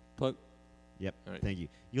 Plug. Yep. All right. Thank you.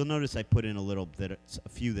 You'll notice I put in a little that a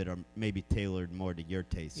few that are maybe tailored more to your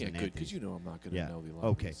taste. Yeah, than good, because Anthony's. you know I'm not going to Yeah. know the lot.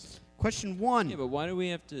 Okay. Question 1. Yeah, but why do we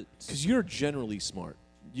have to? Because you're generally smart.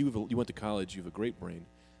 You went to college. You have a great brain.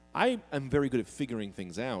 I am very good at figuring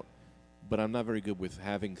things out, but I'm not very good with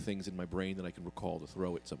having things in my brain that I can recall to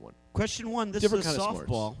throw at someone. Question 1. This Different is a kind of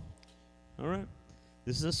softball. All right.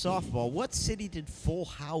 This is a softball. What city did Full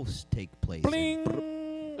House take place in?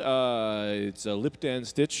 Bling! It's a Lip Dan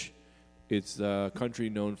Stitch. It's a country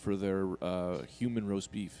known for their human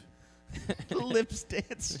roast beef. The lips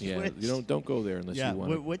dance Yeah, switch. you don't go there unless Yeah. you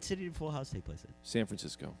want. What city did Full House take place in? San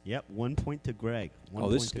Francisco. Yep. 1 point to Greg. One Oh,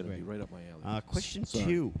 point this is to gonna Greg. be right up my alley. Question Sorry.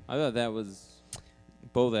 2. I thought that was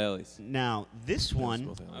both alleys. Now this one,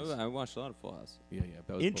 Both alleys. I watched a lot of Full House. Yeah, that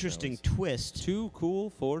was both interesting alleys. twist. Too cool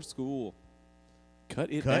for school. Cut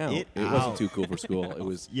it Cut out. it It out. wasn't too cool for school. It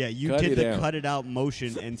was. Yeah, you cut did it the out. cut it out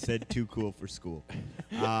motion and said too cool for school.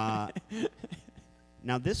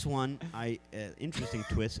 Now this one, interesting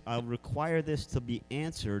twist. I'll require this to be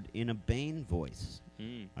answered in a Bane voice.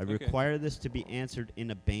 I okay. require this to be answered in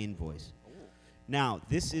a Bane voice. Now,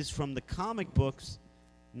 this is from the comic books,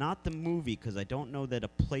 not the movie, because I don't know that a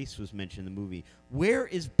place was mentioned in the movie. Where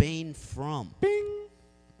is Bane from?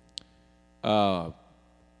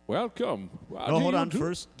 Welcome. Oh, hold on.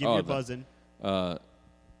 First, give me a buzzing.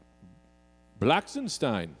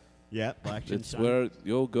 Blackstenstein. Yeah, It's Blackstenstein. where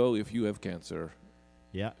you'll go if you have cancer.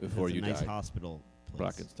 Yeah, before it's you a nice die. hospital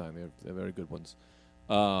place. Blackenstein. They're very good ones.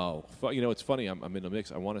 It's funny. I'm in the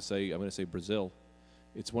mix. I'm going to say Brazil.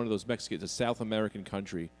 It's one of those Mexican. It's a South American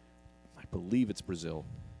country. I believe it's Brazil.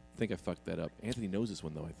 I think I fucked that up. Anthony knows this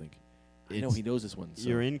one though. I think. I know It's- he knows this one. So.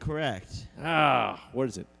 You're incorrect. What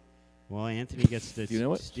is it? Well, Anthony gets to Do you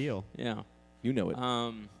know it? steal. Yeah. You know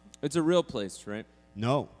it. It's a real place, right?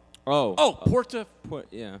 No. Oh. Porta.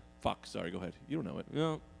 Yeah. Fuck. Sorry. Go ahead. You don't know it.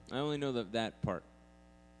 No, I only know that part.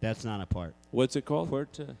 That's not a part. What's it called?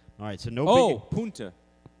 Puerto. All right, so nobody. Punta.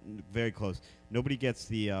 Very close. Nobody gets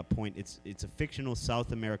the point. It's a fictional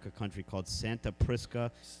South America country called Santa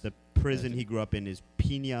Prisca. The prison he grew up in is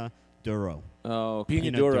Pina Duro. Oh, okay.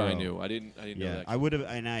 Pina Duro. Duro. I knew. I didn't know Yeah, that. I would have,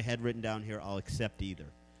 and I had written down here. I'll accept either.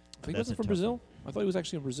 I think That's wasn't a from tough Brazil. one. I thought he was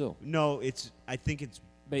actually in Brazil. No, I think it's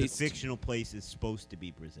Based. the fictional place is supposed to be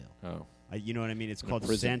Brazil. Oh, You know what I mean? It's In a called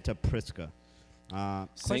prison. Santa Prisca.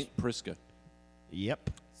 Saint Prisca. Yep.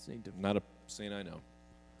 Not a saint I know.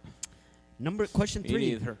 Question Me 3.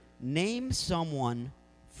 neither. Name someone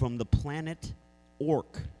from the planet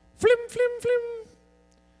Orc. Flim flim flim.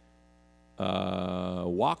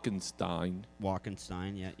 Walkenstein.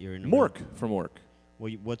 Walkenstein. Yeah, you're in. Mork from Ork.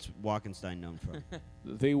 Well, what's Walkenstein known for?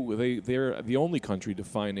 They're the only country to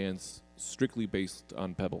finance strictly based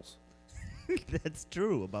on pebbles. That's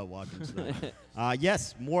true about Walkenstein.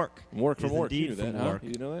 Yes, Mork. Mork is from Ork. You indeed knew that, from huh? Ork.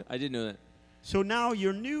 You know that? I did know that. So now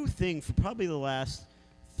your new thing for probably the last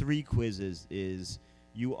 3 quizzes is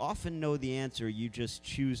you often know the answer, you just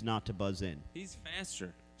choose not to buzz in. He's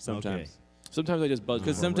faster sometimes. Okay. Sometimes I just buzz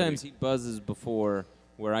Because before I'm sometimes ready he buzzes before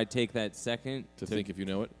where I take that second to think if you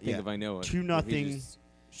know it. Yeah. if I know it. 2-0. Where he just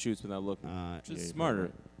shoots without looking. Which is Yeah,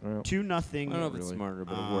 smarter. Well, 2-0. I don't know if it's really. smarter,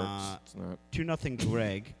 but it works. it's not. 2-0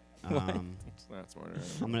 Greg. It's not smarter.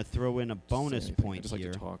 I'm going to throw in a bonus I point just like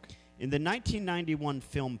here. to talk. In the 1991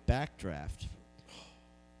 film Backdraft,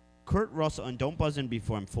 Kurt Russell, and don't buzz in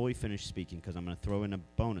before I'm fully finished speaking because I'm going to throw in a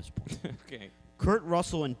bonus point. Okay. Kurt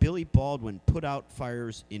Russell and Billy Baldwin put out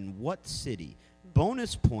fires in what city?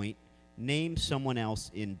 Bonus point, name someone else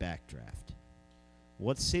in Backdraft.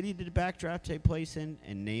 What city did Backdraft take place in?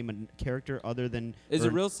 And name a character other than... Is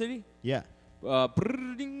it real city? Yeah.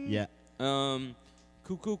 Brrrding. Yeah.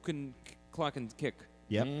 Cuckoo can clock and kick.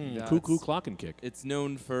 Yep. Yeah, Cuckoo it's- clock and kick. It's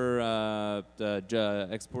known for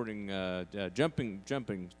exporting jumping.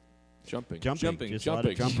 Jumping. Jumping. Just a lot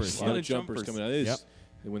of jumpers. A lot Yeah. of jumpers coming out of this. Yep.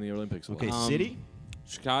 They win the Olympics. Okay, Um, city?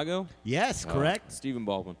 Chicago. Yes, correct. Stephen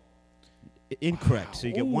Baldwin. Incorrect. So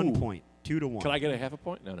you get 1 Ooh. point. 2-1. Can I get a half a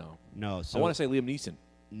point? No. No. So I want to say Liam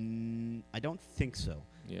Neeson. I don't think so.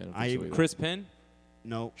 Yeah, I don't I- think so either. Chris Penn.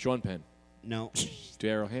 No. Sean Penn. No.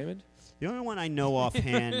 Daryl Hammond. The only one I know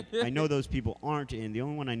offhand, I know those people aren't in. The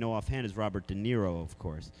only one I know offhand is Robert De Niro, of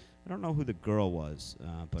course. I don't know who the girl was.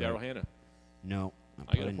 But Daryl Hannah. No. I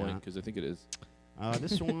got a probably point not. because I think it is.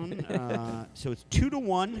 This one, so it's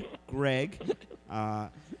 2-1, Greg.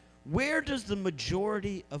 Where does the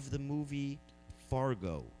majority of the movie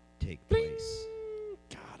Fargo take place?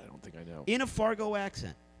 God, I don't think I know. In a Fargo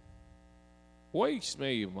accent.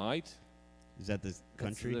 Oismay might. Is that the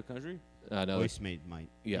country? That's the country. No, Oismade might.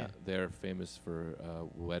 yeah, they're famous for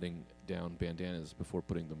letting down bandanas before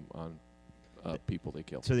putting them on people they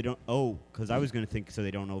kill. So they don't, because I was going to think so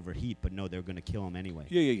they don't overheat, but no, they're going to kill them anyway.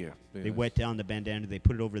 Yeah. They wet down the bandana. They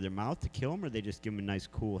put it over their mouth to kill them, or they just give them a nice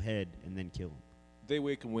cool head and then kill them?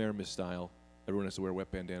 They can wear them as style. Everyone has to wear a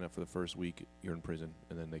wet bandana for the first week you're in prison,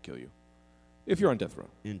 and then they kill you. If you're on death row.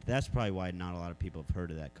 And that's probably why not a lot of people have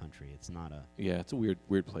heard of that country. It's not a... Yeah, it's a weird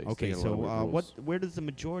place. They Okay, got a lot so of weird rules. where does the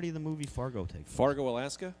majority of the movie Fargo take place? Fargo,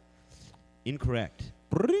 Alaska? Incorrect.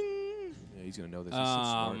 Yeah, he's going to know this. He's so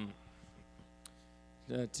smart.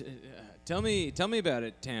 Tell me about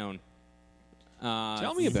it, town.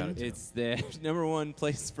 Tell me about it, It's the number one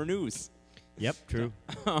place for news. Yep, true.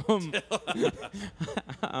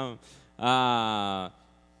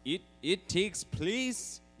 It takes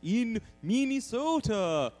place in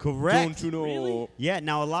Minnesota. Correct. Don't you know? Really? Yeah.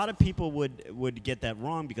 Now a lot of people would get that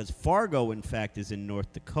wrong because Fargo, in fact, is in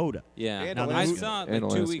North Dakota. Yeah, And I Alaska. saw it And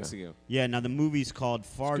like 2 Alaska. weeks ago. Yeah. Now the movie's called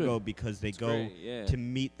Fargo good. because they go great, yeah. to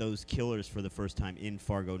meet those killers for the first time in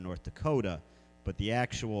Fargo, North Dakota, but the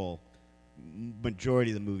actual majority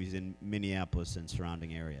of the movie's in Minneapolis and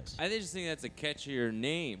surrounding areas. I just think that's a catchier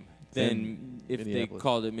name than if they Minneapolis.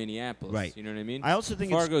 called it Minneapolis. Right. You know what I mean? I also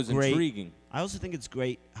think Fargo's it's great. intriguing. I also think it's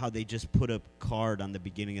great how they just put a card on the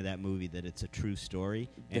beginning of that movie that it's a true story,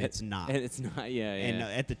 and it's not. And it's not. Yeah, yeah. And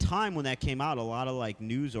at the time when that came out, a lot of like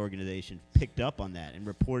news organizations picked up on that and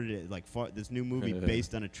reported it like this new movie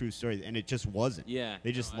based on a true story, and it just wasn't. yeah.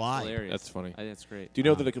 They just that's lied. hilarious. That's funny. I think that's great. Do you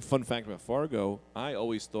know that a fun fact about Fargo? I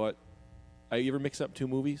always thought. You ever mix up two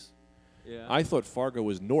movies? Yeah. I thought Fargo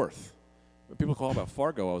was north. When people call about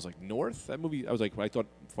Fargo, I was like, north? That movie, I was like, I thought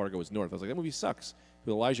Fargo was north. I was like, that movie sucks.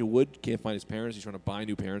 With Elijah Wood can't find his parents. He's trying to buy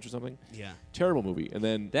new parents or something. Yeah, Terrible movie. And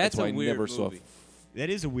then That's why a I weird never saw. movie. that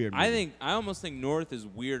is a weird movie. I almost think North is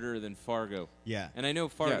weirder than Fargo. Yeah. And I know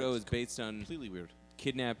Fargo it's is based on Completely weird.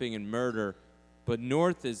 kidnapping and murder, but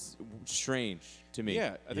North is strange to me.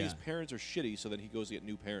 Yeah, I think his Yeah. parents are shitty, so then he goes to get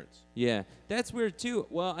new parents. Yeah, that's weird too.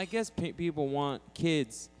 Well, I guess people want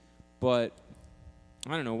kids, but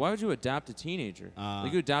I don't know. Why would you adopt a teenager?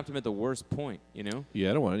 Like you adopt him at the worst point, you know? Yeah,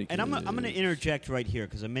 I don't want any And I'm going to kids. interject right here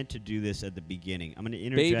because I meant to do this at the beginning. I'm going to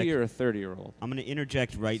interject. Baby or a 30-year-old? I'm going to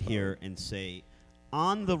interject right here and say,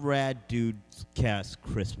 on the Rad Dude Cast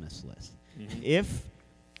Christmas list, if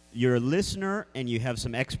you're a listener and you have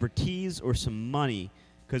some expertise or some money,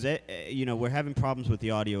 because we're having problems with the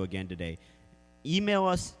audio again today, email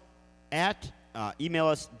us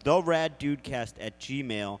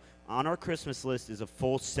theraddudecast@gmail. On our Christmas list is a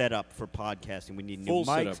full setup for podcasting. We need new Full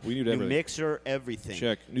mics, setup. We need new everything. mixer, everything.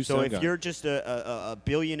 Check. New So sound if guy. you're just a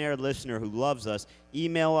billionaire listener who loves us,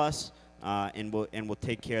 email us, and we'll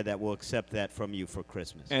take care of that. We'll accept that from you for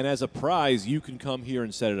Christmas. And as a prize, you can come here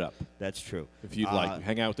and set it up That's true. if you'd like.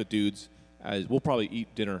 Hang out with the dudes. We'll probably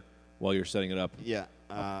eat dinner while you're setting it up. Yeah.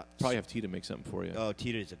 Probably have Tita make something for you. Oh,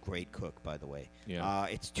 Tita is a great cook, by the way. Yeah.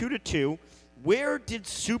 It's 2-2. Where did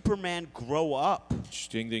Superman grow up?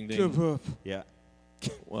 Ding, ding, ding. Yeah.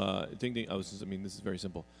 Ding, ding. This is very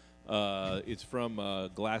simple. It's from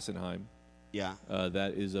Glassenheim. Yeah.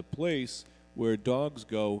 That is a place where dogs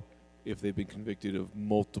go if they've been convicted of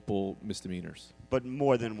multiple misdemeanors. But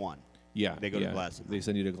more than one. Yeah. They go to yeah. Glassenheim. They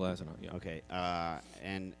send you to Glassenheim, yeah. Okay.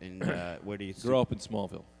 And where do you Grow up in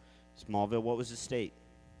Smallville, Smallville. What was the state?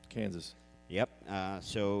 Kansas. Yep.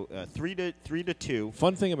 So 3-2.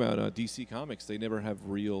 Fun thing about DC Comics, they never have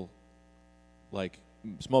real,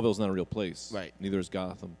 Smallville's not a real place. Right. Neither is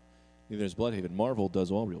Gotham. Neither is Bloodhaven. Marvel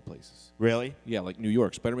does all real places. Really? Yeah, like New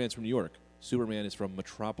York. Spider-Man's from New York. Superman is from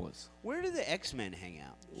Metropolis. Where do the X-Men hang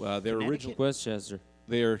out? Their Connecticut? original, Westchester.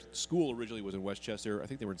 their school originally was in Westchester. I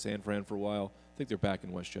think they were in San Fran for a while. I think they're back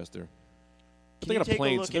in Westchester. Can They you got a take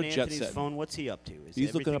plane, a look so at they're jet Anthony's setting. phone? What's he up to? Is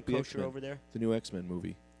He's looking everything up the kosher X-Men. over there? The new X-Men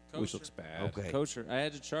movie, which Kosher. looks bad. Okay. Kosher. I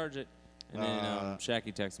had to charge it, and then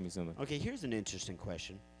Shaq texted me something. Okay, here's an interesting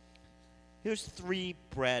question. Here's 3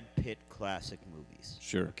 Brad Pitt classic movies.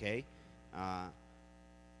 Sure. Okay?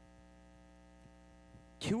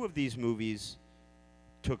 2 of these movies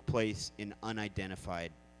took place in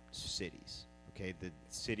unidentified cities. Okay? The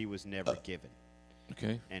city was never given,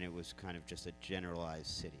 Okay. and it was kind of just a generalized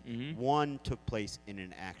city. Mhm. 1 took place in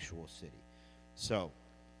an actual city. So,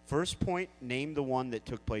 first point, name the one that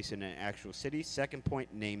took place in an actual city. Second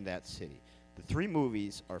point, name that city. The 3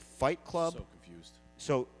 movies are Fight Club. So confused.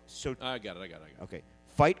 So I got it. okay,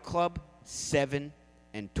 Fight Club, 7,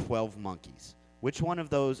 and 12 Monkeys. Which one of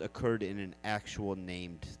those occurred in an actual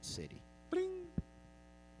named city? Bling.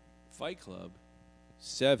 Fight Club,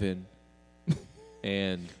 7,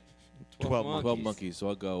 and 12 12 monkeys. So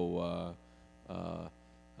I'll go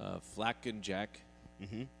Flack and Jack.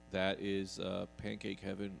 Mm-hmm. That is Pancake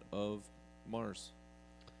Heaven of Mars.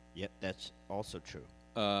 Yep, that's also true.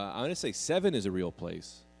 I'm going to say 7 is a real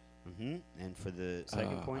place. Mm-hmm. And for the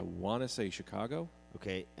second I point, want to say Chicago.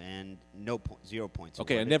 okay, and 0 points.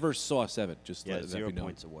 Okay, I awarded. never saw 7. Just Yeah, let that 0 be known.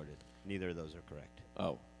 points awarded. Neither of those are correct.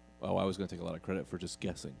 Oh, I was going to take a lot of credit for just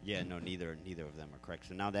guessing. Yeah, no, neither of them are correct.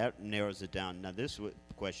 So now that narrows it down. Now this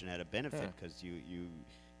question had a benefit because you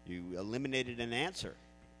eliminated an answer.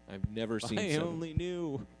 I've never seen I 7. only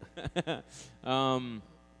knew. I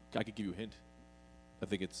could give you a hint. I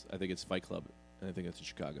think it's Fight Club, and I think it's in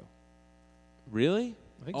Chicago. Really?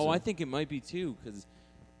 I think oh, so. I think it might be too, because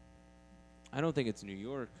I don't think it's New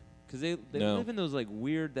York because they No. live in those like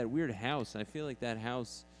weird house. I feel like that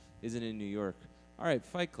house isn't in New York. All right,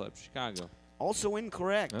 Fight Club, Chicago. Also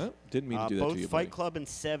incorrect. Huh? Didn't mean to do that both to you, Fight buddy. Club and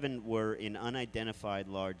Seven were in unidentified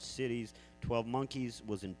large cities. 12 Monkeys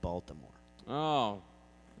was in Baltimore. Oh,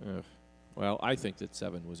 Ugh. Well, I think that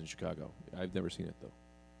 7 was in Chicago. I've never seen it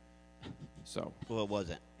though. So, Well, it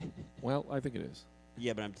wasn't. well, I think it is.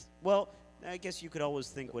 Yeah, but well, I guess you could always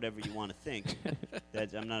think whatever you want to think.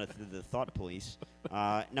 I'm not the thought police.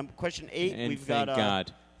 Question 8. and We've thank got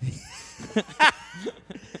God.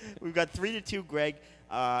 we've got 3-2, Greg.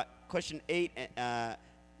 Question 8.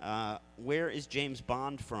 Where is James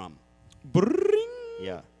Bond from?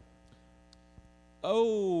 Yeah.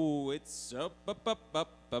 Oh, it's up. that's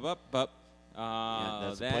the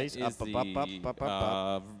that place. is Up,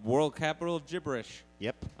 the world capital of gibberish.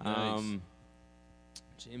 Yep.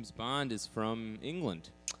 James Bond is from England,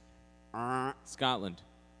 Uh, Scotland.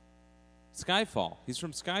 Skyfall. He's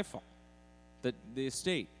from Skyfall, the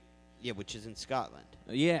estate. yeah, which is in Scotland.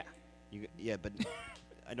 Yeah, Yeah, but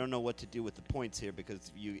I don't know what to do with the points here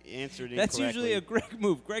because you answered incorrectly. that's usually a Greg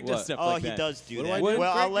move. Greg does What? stuff Oh, like he that. does do What do that. I do? Well,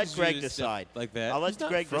 I'll Greg let does Greg usually stuff decide. like that. I'll let He's not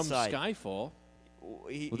Greg from decide. Skyfall.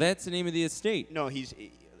 Well, that's the name of the estate. No,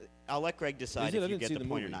 I'll let Greg decide Is it? I if you didn't get see the the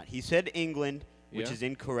point or movie. not. He said England, which Yeah. is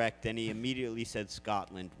incorrect. Then he immediately said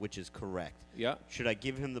Scotland, which is correct. Yeah. Should I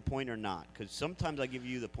give him the point or not? Because sometimes I give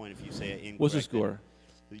you the point if you say it incorrect. What's the score?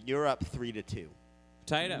 You're up 3-2.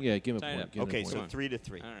 Tie it up. Yeah, give him a Tie it point. up. Give him a Okay, point. so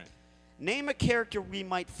 3-3. All right. Name a character we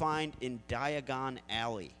might find in Diagon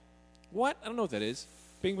Alley. What? I don't know what that is.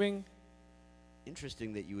 Bing, bing.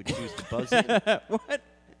 Interesting that you would choose to buzz in. What?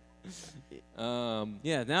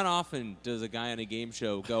 Yeah, not often does a guy on a game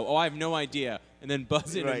show go, "Oh, I have no idea," and then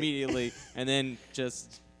buzz in Right. immediately, and then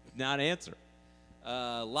just not answer.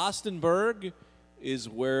 Lostenberg is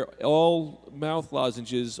where all mouth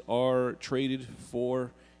lozenges are traded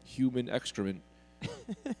for human excrement.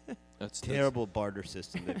 That's Terrible barter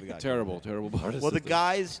system that we got. Terrible part of Well, the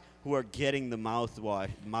guys who are getting the mouth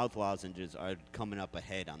lozenges are coming up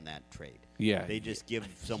ahead on that trade. Yeah. They just give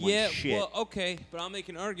someone Yeah, shit. well, okay, but I'll make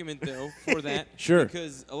an argument though for that. Sure.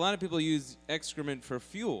 Because a lot of people use excrement for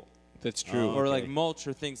fuel. That's true. Oh, Or okay. like mulch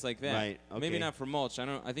or things like that. Right, Maybe okay. not for mulch.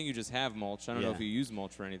 I think you just have mulch. I don't know Yeah. if you use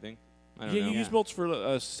mulch for anything. I don't Yeah, know. you use mulch for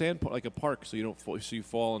a sand like a park, so you don't fall, so you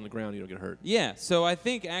fall on the ground, you don't get hurt. Yeah, so I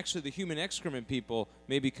think actually the human excrement people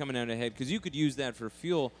may be coming out ahead because you could use that for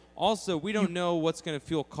fuel. Also, we don't know what's going to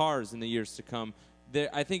fuel cars in the years to come.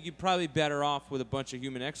 I think you're probably better off with a bunch of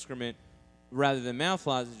human excrement rather than mouth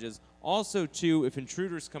lozenges. Also, too, if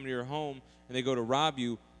intruders come to your home and they go to rob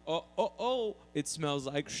you, it smells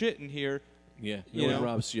like shit in here. Yeah, You no one know?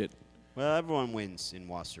 robs shit. Well, everyone wins in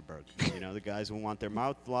Wasserberg. The guys who want their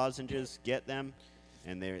mouth lozenges get them,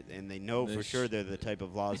 and they know for sure they're the type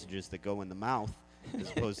of lozenges that go in the mouth,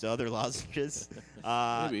 as opposed to other lozenges.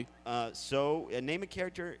 Maybe. So, name a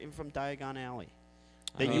character from Diagon Alley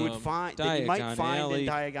that you would find that you Diagon might find Alley.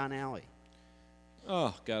 in Diagon Alley.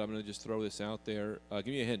 Oh God, I'm gonna just throw this out there. Give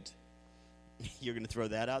me a hint. You're going to throw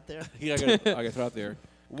that out there? Yeah, I gotta throw it out there.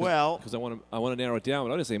 Well, because I want to narrow it down.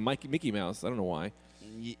 But I'm gonna say Mickey Mouse. I don't know why.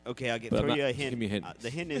 Okay, I'll But I'm throw not- you a hint. give me a hint. The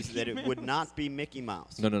hint is that it would not be Mickey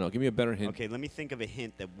Mouse. No. Give me a better hint. Okay, let me think of a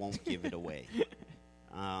hint that won't give it away.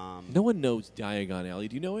 No one knows Diagon Alley.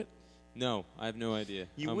 Do you know it? No, I have no idea.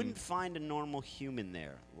 You wouldn't find a normal human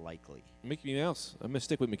there, likely. Mickey Mouse. I'm gonna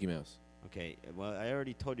stick with Mickey Mouse. Okay, well, I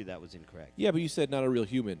already told you that was incorrect. Yeah, but you said not a real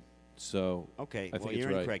human. So Okay, I think well, it's you're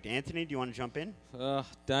right. incorrect. Anthony, do you want to jump in?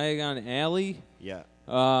 Diagon Alley. Yeah.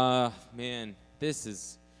 Man, this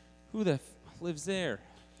is who the lives there?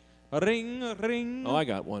 Ring, ring. Oh, I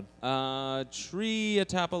got one.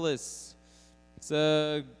 Triatopolis. It's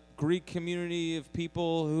a Greek community of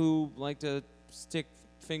people who like to stick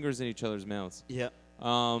fingers in each other's mouths. Yeah.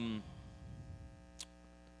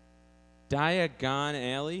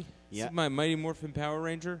 Diagon Alley. Yeah. Is it my Mighty Morphin Power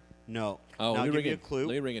Ranger? No. Oh, now, let I'll me give ring you a in. clue.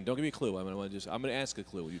 Let me ring in. Don't give me a clue. I'm gonna ask a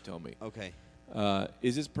clue. You tell me. Okay.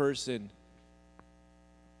 Is this person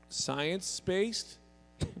science based,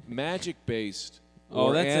 magic based,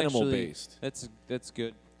 or that's animal actually- based? That's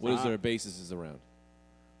good. What is their basis around?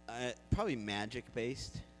 Probably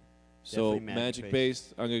magic-based. So Definitely magic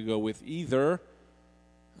based. I'm gonna go with either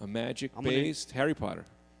a magic based Harry Potter.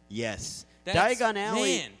 Yes. That's- Diagon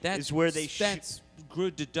Alley man, that's, is where they That's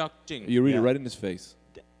good deducting. You read Yeah. it right in his face.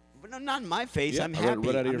 But no, not in my face. Yeah, I'm I read it happy.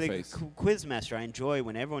 right out of I'm your the face. quiz master. I enjoy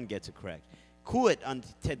when everyone gets it correct. Cool it on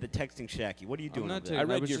the texting Shacky. What are you I'm doing not over there? taking-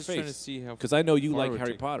 I read was your just trying to face see how because I know you far like we're Harry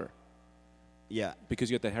taking- Potter Yeah. because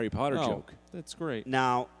you got that Harry Potter Oh, joke. That's great.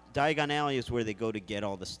 Now, Diagon Alley is where they go to get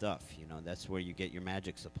all the stuff. That's where you get your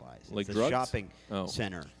magic supplies. Like it's drugs? a shopping Oh.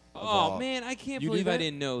 center. Oh man, I can't You knew believe I that?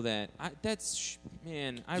 didn't know that.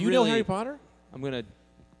 Man. I Do you really, know Harry Potter? I'm gonna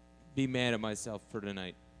be mad at myself for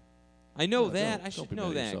tonight. I know No, that. don't- I don't should be know mad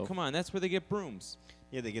at that. yourself. Come on, that's where they get brooms.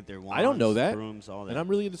 Yeah, they get their wands, I don't know that. brooms, all that. And I'm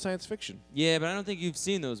really into science fiction. Yeah, but I don't think you've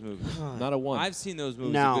seen those movies. Not a one. I've seen those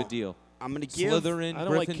movies Now, a good deal. I'm going to give Slytherin, I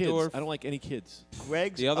don't like Gryffindor. kids. I don't like any kids.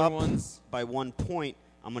 Greg's The other up ones- by 1 point.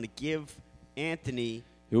 I'm going to give Anthony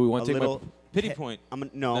Who we a want to take little my? Pity he- point.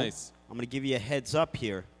 No, Nice. I'm going to give you a heads up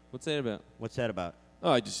here. What's that about? What's that about?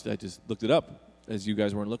 Oh, I just looked it up as you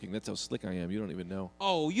guys weren't looking. That's how slick I am. You don't even know.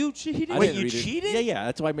 Oh, you cheated. I Wait, didn't you read it. cheated? Yeah, yeah.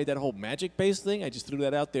 That's why I made that whole magic-based thing. I just threw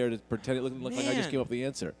that out there to pretend it looked like I just Man. came up with the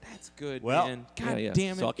answer. That's good, Well, man. yeah, God yeah.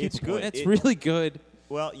 damn it. So I'll keep It's a good. point. That's It- really good.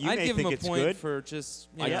 Well, you I'd may give think him a it's point good. for just.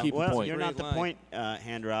 You I'd know, keep a well, point. you're not the Great line. point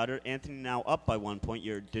hand router. Anthony now up by 1 point.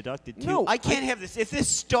 You're deducted 2. No, I can't have this. If this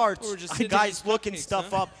starts, We're just sitting guys eating looking cupcakes, stuff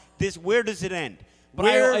huh? up, where does it end? But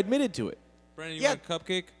Where? I admitted to it. Brandon, you Yeah. want a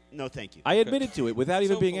cupcake? No, thank you. I admitted to it without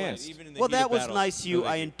even So being polite, asked. even in the Well, heat of that was battle. nice of you. No,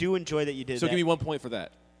 thank I do enjoy that you did So that. give me 1 point for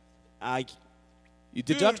that. I You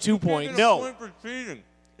deduct 2 points. No.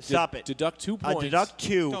 Stop it. Deduct 2 I points. deduct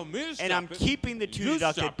 2, Tell me to and stop I'm it. keeping the 2 You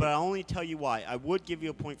deducted, stop but it. I'll only tell you why. I would give you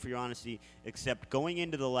a point for your honesty, except going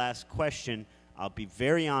into the last question, I'll be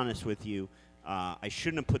very honest with you. I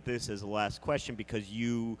shouldn't have put this as the last question because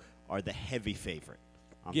you are the heavy favorite.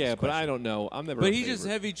 on Yeah, this but I question. don't know. I'm never. But a he just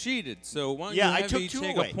favorite. heavy cheated. So why don't Yeah, you I heavy took 2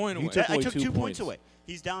 take away. a point You away? took I away took 2 2 points points. away.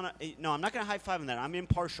 He's down. No, I'm not going to high five him that. I'm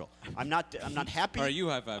impartial. I'm not happy. All right, you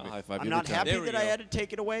high five. I'll high five I'm you not every time. happy There we that I go. had to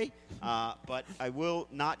take it away, but I will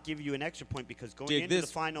not give you an extra point because going Dig into this.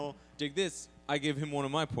 the final, Dig this. I give him one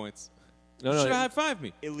of my points. No, You no. should have high fived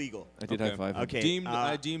me. illegal. I did Okay. high five. him. Okay.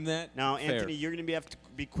 I deemed that. Now, fair. Anthony, you're going to have to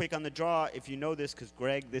be quick on the draw if you know this because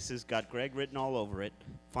Greg, this has got Greg written all over it.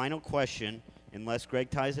 Final question, unless Greg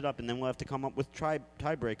ties it up, and then we'll have to come up with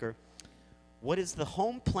tiebreaker. What is the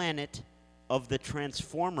home planet of the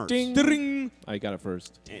Transformers? Ding. Ding. I got it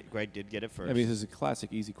first. Greg did get it first. I mean, this is a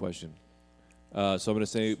classic, easy question. So I'm going to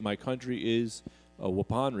say my country is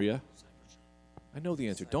Wapanria. I know the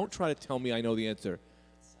answer. Don't try to tell me I know the answer.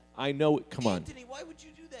 I know it. Come on. Anthony, why would you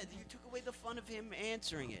do that? You took away the fun of him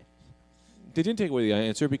answering it. They didn't take away the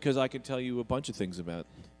answer because I can tell you a bunch of things about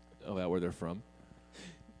where they're from.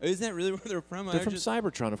 Isn't that really where they're from? They're from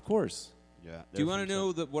Cybertron, of course. Yeah. Do you want to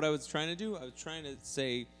know what I was trying to do? I was trying to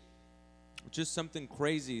say just something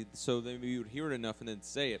crazy so that you would hear it enough and then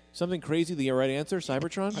say it. Something crazy, the right answer,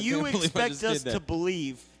 Cybertron? You can't believe I expect just us did to that.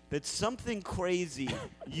 believe that something crazy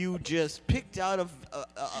you just picked out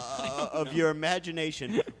of your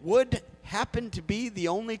imagination would happen to be the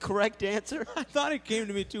only correct answer? I thought it came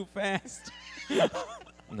to me too fast.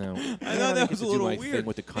 No. I thought that was a little my weird. Thing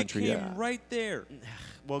with the country. It came right there.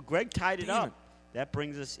 Well, Greg tied it Damn up. it. That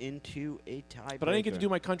brings us into a tie. But I didn't get to do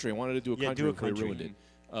my country. I wanted to do a Yeah, country do a before I country. ruined it.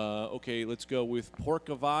 Okay, let's go with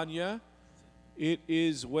Porcavania. It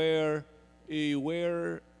is where you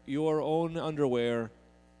wear your own underwear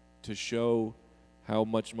to show how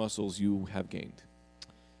much muscles you have gained.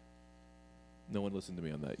 No one listened to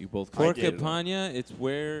me on that. You both did. Porcupania, it's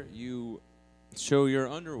where you show your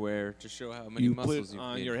underwear to show how many You put muscles it you've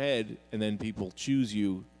on gained. your head, and then people choose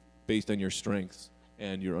you based on your strengths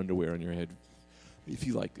and your underwear on your head, if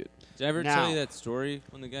you liked it. Did I ever Now- tell you that story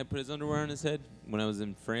when the guy put his underwear on his head when I was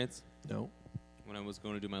in France? No. When I was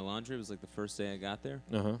going to do my laundry, it was like the first day I got there.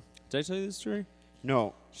 Uh-huh. Did I tell you this story?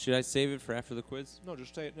 No. Should I save it for after the quiz? No,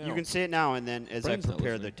 just say it now. You can say it now, and then as Brendan's I not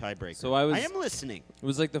prepare the listening. tiebreaker. So I am listening. It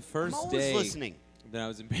was like the I'm first always day listening. that I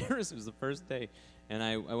was in Paris. It was the first day, and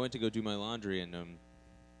I went to go do my laundry, and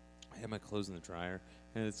I had my clothes in the dryer,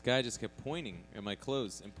 and this guy just kept pointing at my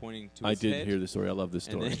clothes and pointing to I his did head. hear the story. I love this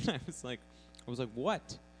story. And then I was like,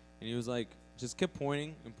 what? And he was like, just kept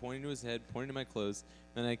pointing and pointing to his head, pointing to my clothes.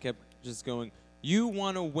 And I kept just going, you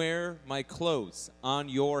want to wear my clothes on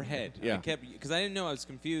your head. Yeah. I kept, because I didn't know, I was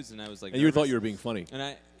confused, and I was like, And you thought nervous. you were being funny. And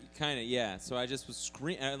I kind of, yeah. So I just was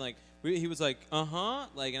screaming. And like, he was like, uh-huh.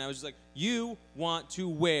 Like, and I was just like, you want to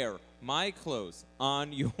wear my clothes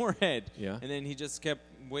on your head. Yeah. And then he just kept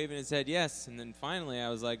waving his head, yes. And then finally I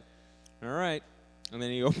was like, all right. And then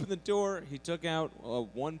he opened the door. He took out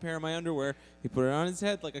one pair of my underwear. He put it on his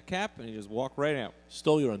head like a cap, and he just walked right out.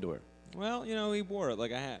 Stole your underwear. Well, you know, he wore it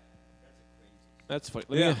like a hat. That's funny.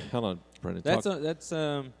 Yeah. Hold on, Brendan. That's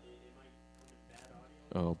Talk.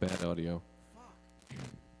 Oh, bad audio.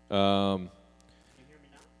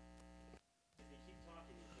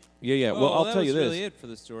 Yeah. Well, I'll that tell you was this. really it for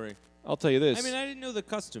the story. I'll tell you this. I mean, I didn't know the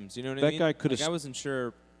customs. You know what I That mean? guy coulda Like, I wasn't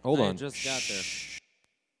sure. Hold I on. had just got there.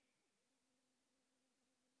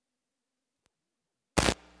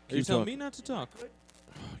 Are you Keep telling talking. me not to talk?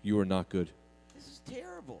 You are not good. This is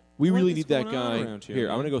terrible. We What really is need that going on guy. around here, Here, I'm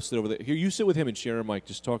man? going to go sit over there. Here, you sit with him and share a mic,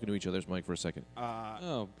 just talking to each other's mic for a second.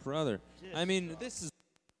 Oh, brother. I mean, this is.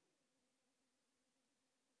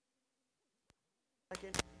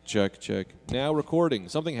 Check, check. Now recording.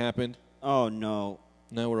 Something happened. Oh, no.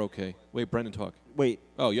 Now we're okay. Wait, Brendan, talk. Wait.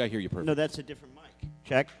 Oh, yeah, I hear you perfect. No, that's a different mic.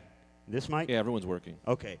 Check. This mic? Yeah, everyone's working.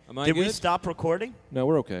 Okay. Am I Did we good? stop recording? No,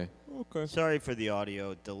 we're okay. Okay. Sorry for the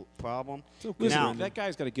audio problem. Listen, Now, that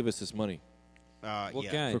guy's got to give us this money What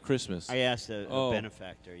yeah. guy? for Christmas. I asked a Oh.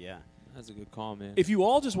 benefactor, yeah. That's a good call, man. If you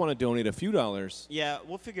all just want to donate a few dollars, Yeah,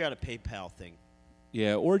 we'll figure out a PayPal thing.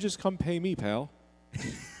 yeah, or just come pay me, pal.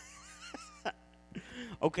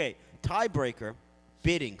 Okay, tiebreaker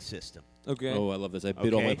bidding system. okay. Oh, I love this. I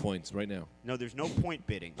bid all my Okay. points right now. No, there's no point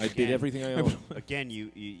bidding. I bid everything I own. Again,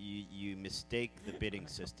 you mistake the bidding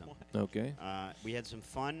system. Okay. We had some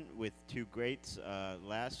fun with two greats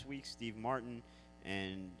last week, Steve Martin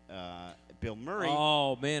and Bill Murray.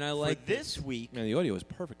 Oh man, I for like this week, Man, the audio is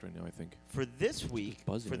perfect right now, I think. for this week,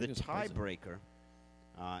 buzzing. for I the think it's buzzing. tiebreaker,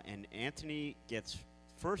 and Anthony gets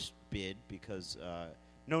first bid because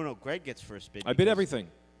no, Greg gets first bid. I bid because everything.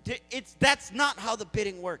 That's not how the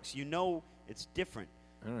bidding works. You know, it's different.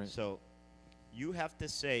 All right. So you have to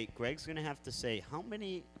say, Greg's going to have to say how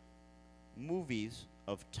many movies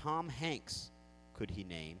of Tom Hanks could he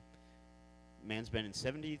name? Man's been in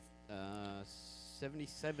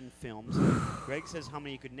 77 films. Greg says how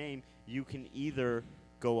many he could name. You can either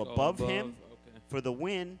go above him Okay. for the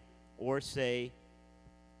win or say,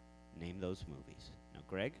 name those movies. Now,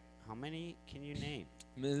 Greg, how many can you name?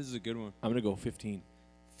 Man, this is a good one. I'm going to go 15.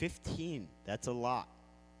 15. That's a lot.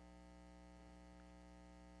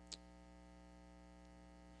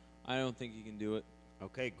 I don't think you can do it.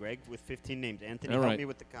 Okay, Greg with 15 names. Anthony, All help right. me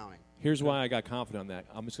with the counting. Here's why I got confident on that.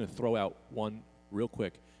 I'm just going to throw out one real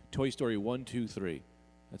quick. Toy Story 1, 2, 3.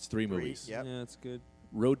 That's three movies. Yep. Yeah, that's good.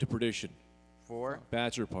 Road to Perdition. 4,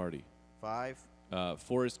 Bachelor Party. 5,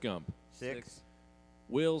 Forrest Gump. 6,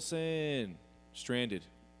 Wilson. Stranded.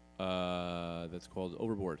 That's called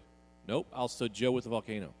Overboard. Nope. Also Joe with the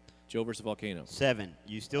Volcano. Joe versus Volcano. 7.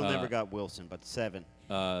 You still never got Wilson, but 7.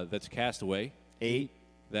 That's Castaway. 8,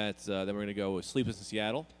 That's then we're going to go with Sleepless in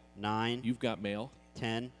Seattle. 9, You've Got Mail.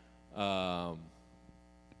 10. Bachelor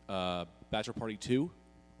Party 2.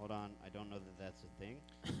 Hold on. I don't know that that's a thing.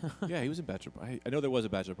 Yeah, he was in Bachelor Party. I know there was a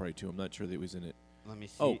Bachelor Party 2. I'm not sure that he was in it. Let me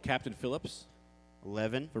see. Oh, Captain Phillips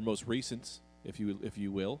 11. for most recent, if you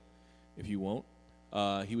will, if you won't.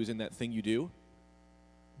 He was in That Thing You Do.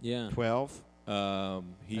 Yeah. 12. He I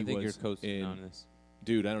think you're was coasting in, on this.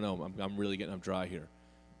 Dude, I don't know. I'm really getting dry here.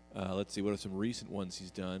 Let's see. What are some recent ones he's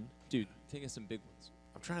done? Dude, take us some big ones.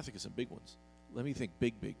 I'm trying to think of some big ones. Let me think.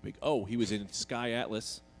 Big. Oh, he was in Sky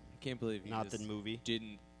Atlas. I can't believe you Not the just movie.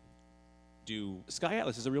 didn't do. Sky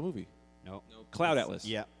Atlas is a real movie. No. Cloud Atlas.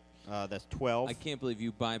 Yeah. That's 12. I can't believe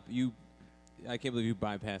you I can't believe you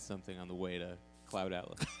bypassed something on the way to Cloud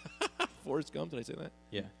Atlas. Forrest Gump. Did I say that?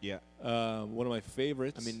 Yeah. Yeah. One of my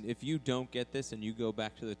favorites. I mean, if you don't get this and you go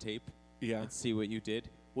back to the tape yeah. and see what you did,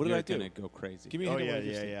 What did you're I do? gonna go crazy. Give me a Oh, hint. yeah, of what I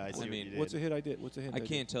just did. I see I what mean, you did. What's a hit I did? What's a hint? I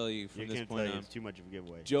can't tell you from You this can't point tell you. on. It's too much of a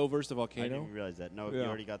giveaway. Joe versus the I Volcano. didn't realize that. No, Yeah. you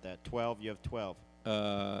already got that. 12. You have 12.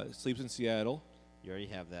 Sleeps in Seattle. You already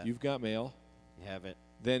have that. You've Got Mail. You have it.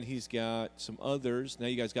 Then he's got some others. Now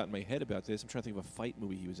you guys got in my head about this. I'm trying to think of a fight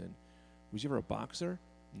movie he was in. Was he ever a boxer?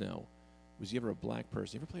 No. Was he ever a black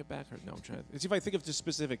person? You ever play a boxer? No, I'm trying to see if I think of just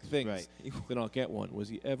specific things. Right. Then I'll get one. Was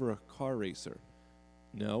he ever a car racer?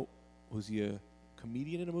 No. Was he a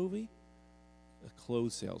comedian in a movie? A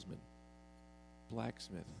clothes salesman?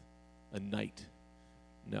 Blacksmith? A knight?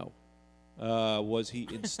 No. Was he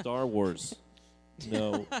in Star Wars?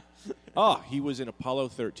 No. He was in Apollo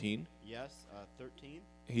 13. Yes. 13.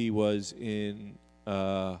 He was in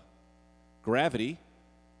Gravity.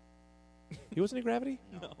 He wasn't in Gravity?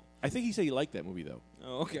 No. I think he said he liked that movie, though.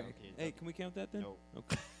 Oh, okay. Okay, Hey, can we count that then? No.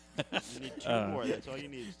 Okay. You need 2 more. That's all you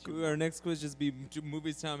need. Is 2 Could more. our next quiz just be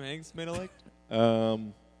movies Tom Hanks made a like?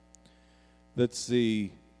 Let's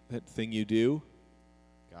see. That Thing You Do.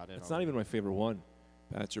 Got it. It's not even my favorite one.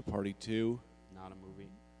 Bachelor Party 2. Not a movie.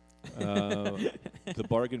 The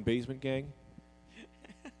Bargain Basement Gang.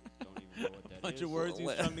 Don't even know what that is. Bunch of words you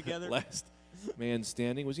strung together. Last Man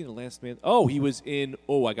Standing. Was he in the Last Man? Oh, he was in.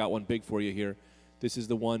 Oh, I got one big for you here. This is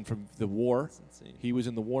the one from the war. That's insane. He was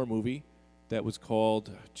in the war movie that was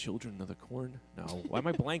called Children of the Corn. No, why am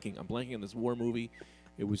I blanking? I'm blanking on this war movie.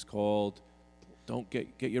 It was called Don't Get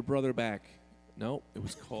Your Brother Back. No, it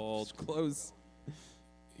was called Close.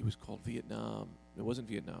 It was called Vietnam. It wasn't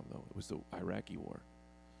Vietnam though. It was the Iraqi war.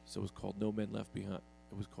 So it was called No Men Left Behind.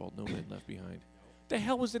 It was called No Men Left Behind. The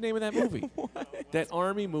hell was the name of that movie? That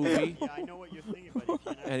army movie. Yeah, I know what you're thinking, but if you're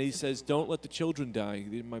not And he says, "Don't let the children die.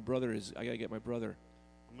 My brother is. I gotta get my brother."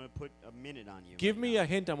 I'm gonna put a minute on you. Give right me now. a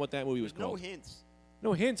hint on what that movie was There's no called. hints.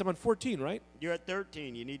 No hints. I'm on 14, right? You're at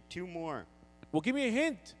 13. You need 2 more. Well, give me a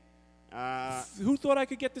hint. Uh, Who thought I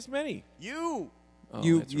could get this many? you. Oh,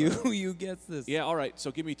 you that's you right. you gets this. Yeah. All right.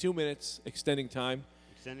 So give me 2 minutes, extending time.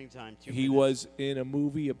 Extending time. 2 He minutes. was in a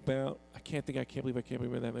movie about. I can't believe I can't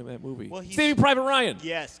remember that movie. Well, he's- Saving Private Ryan.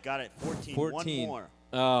 Yes, got it. 14. 14. One more.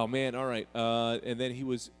 Oh man. All right. And then he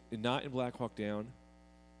was not in Black Hawk Down.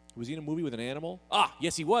 Was he in a movie with an animal? Ah,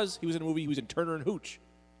 yes, he was. He was in a movie. He was in Turner and Hooch.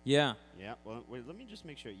 Yeah. Yeah. Well, wait, let me just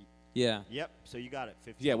make sure. Yeah. Yep. So you got it.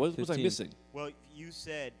 15. Yeah. What was I 15. missing? Well, you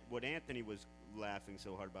said what Anthony was laughing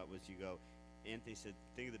so hard about was you go. Anthony said,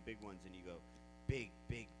 "Think of the big ones," and you go, "Big,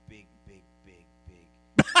 big, big, big, big, big."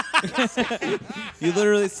 You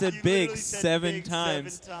literally said You big literally said 7 big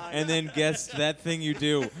times, 7 times. and then guessed that thing you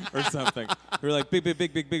do or something. You were like big, big,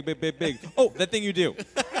 big, big, big, big, big, big. Oh, that thing you do.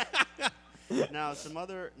 Now, some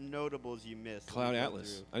other notables you missed. Let Cloud me go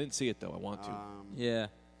Atlas. through. I didn't see it though. I want to. Yeah.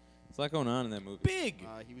 There's a lot going on in that movie. Big.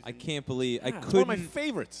 He was I in can't believe I Yeah, it's one of my couldn't.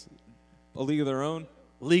 favorites. A League of Their Own.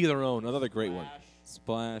 League of Their Own, another great one.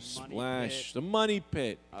 Splash. Money Splash, Pit. the Money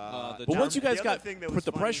Pit. The But once you guys the other got thing that put was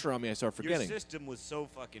the funny, pressure on me, I started forgetting. Your system was so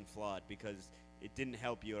fucking flawed because it didn't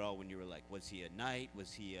help you at all when you were like, was he a knight?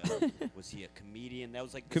 Was he a comedian? That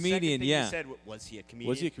was like the second Comedian, thing yeah. you said. Was he a comedian?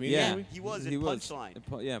 Was he a comedian? Yeah. maybe? He was in Punchline.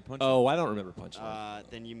 Yeah, Punchline. Oh, I don't remember Punchline.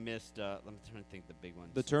 Then you missed. Let me try to think the big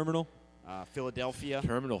ones. The Terminal. Philadelphia.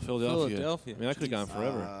 Terminal, Philadelphia. Philadelphia. I mean, I could have gone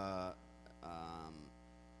forever.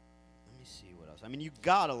 Let me see what else. I mean, you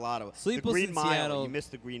got a lot of Sleepless the Green in Mile. Seattle You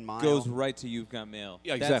missed the Green Mile. Goes right to You've Got Mail.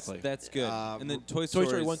 Yeah, That's- exactly. That's good. and then Toy Toy Story.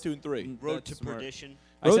 Story 1, 2, and 3. Road That's to smart. Perdition.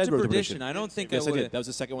 I Road said to Road to Perdition. Perdition. I don't think Yes, I I would. did. That was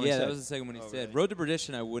the second one I Yeah, said. that was the second one he Oh, said. really? Road to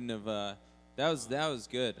Perdition. I wouldn't have. That was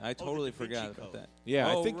good. I totally Da Vinci forgot Code. about that.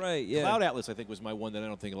 Yeah, oh, I think right. Yeah. Cloud Atlas, I think, was my one that I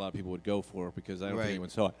don't think a lot of people would go for because I don't Right. think anyone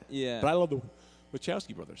saw it. Yeah. But I love the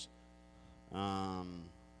Wachowski brothers, Um,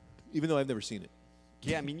 even though I've never seen it.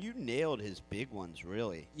 yeah, I mean, you nailed his big ones,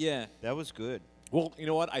 really. Yeah. That was good. Well, you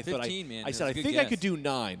know what? I thought 15, man. I said That's I a good think I guess. could do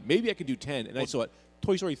 9. Maybe I could do 10, and I saw it.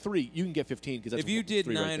 Toy Story 3, you can get 15 because that's If you did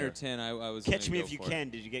 3 right 9 or there. 10, I was. Catch gonna Me go If You for it. Can.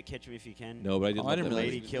 Did you get Catch Me If You Can? No, but I didn't. Oh, I love didn't that realize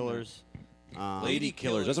movie. Lady Killers. Lady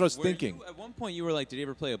Killers. That's what I was Were thinking. you- at one point, you were like, "Did he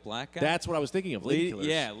ever play a black guy?" That's what I was thinking of. Lady Killers.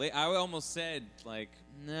 Yeah. I almost said like,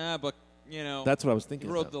 nah, but you know, That's what I was thinking.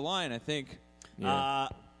 you wrote about. the line. I think. Yeah.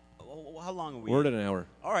 How long are we? We're at an hour.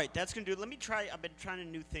 All right, that's going to do it. Let me try. I've been trying a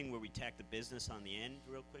new thing where we tack the business on the end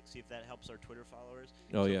real quick, see if that helps our Twitter followers.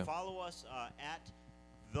 Oh, so yeah. Follow us at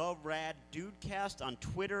The Rad Dudecast on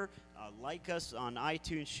Twitter. Like us on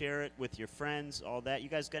iTunes. Share it with your friends, all that. You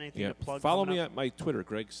guys got anything Yeah. to plug? Follow coming me up? at my Twitter,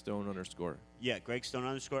 Greg Stone _. Yeah, Greg Stone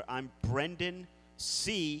 _. I'm Brendan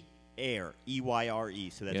C. Eyre, EYRE.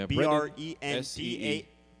 So that's Yeah, BRENDA.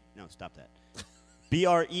 No, stop that.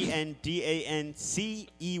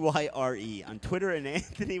 BRENDANCEYRE on Twitter. And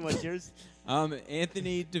Anthony, what's yours?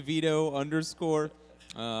 Anthony DeVito _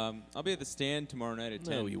 I'll be at the Stand tomorrow night at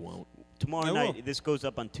 10. No, you won't. Tomorrow I night. will. This goes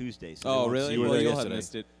up on Tuesday. So they Oh, won't really? see You were Well, there you'll have yesterday.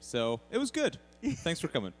 missed it. So it was good. Thanks for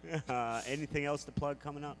coming. Anything else to plug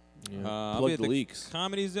coming up? Yeah. I'll Plug be at the the leaks.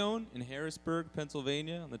 Comedy Zone in Harrisburg,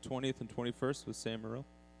 Pennsylvania, on the 20th and 21st with Sam Morril.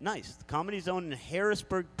 Nice. The Comedy Zone in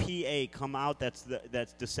Harrisburg, PA. Come out. That's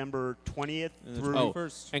December 20th And the through.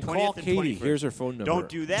 21st. And 20th call and Katie. 21st. Here's her phone number. Don't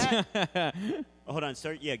do that. Hold on.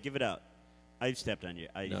 Start. Yeah, give it out. I stepped on you.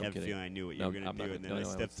 I No, I'm have a kidding. feeling I knew what you No, were going I'm to not do, and gonna- then no,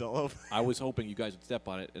 I no, stepped all over. I was hoping you guys would step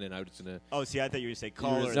on it, and then I was just gonna. Oh, see, I thought you were going to say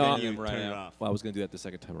call her, and No, then I'm you right turn it out. off. Well, I was gonna do that the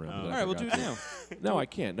second time around. but Oh. I All right, we'll do forgot. it now. No, I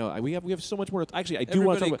can't. No, we have so much more. Actually, I do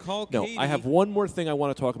want to Everybody talk call about. No, Katie. I have one more thing I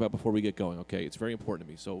want to talk about before we get going. Okay, it's very important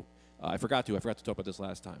to me. So I forgot to talk about this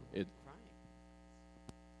last time.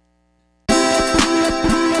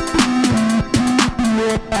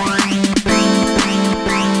 Crying.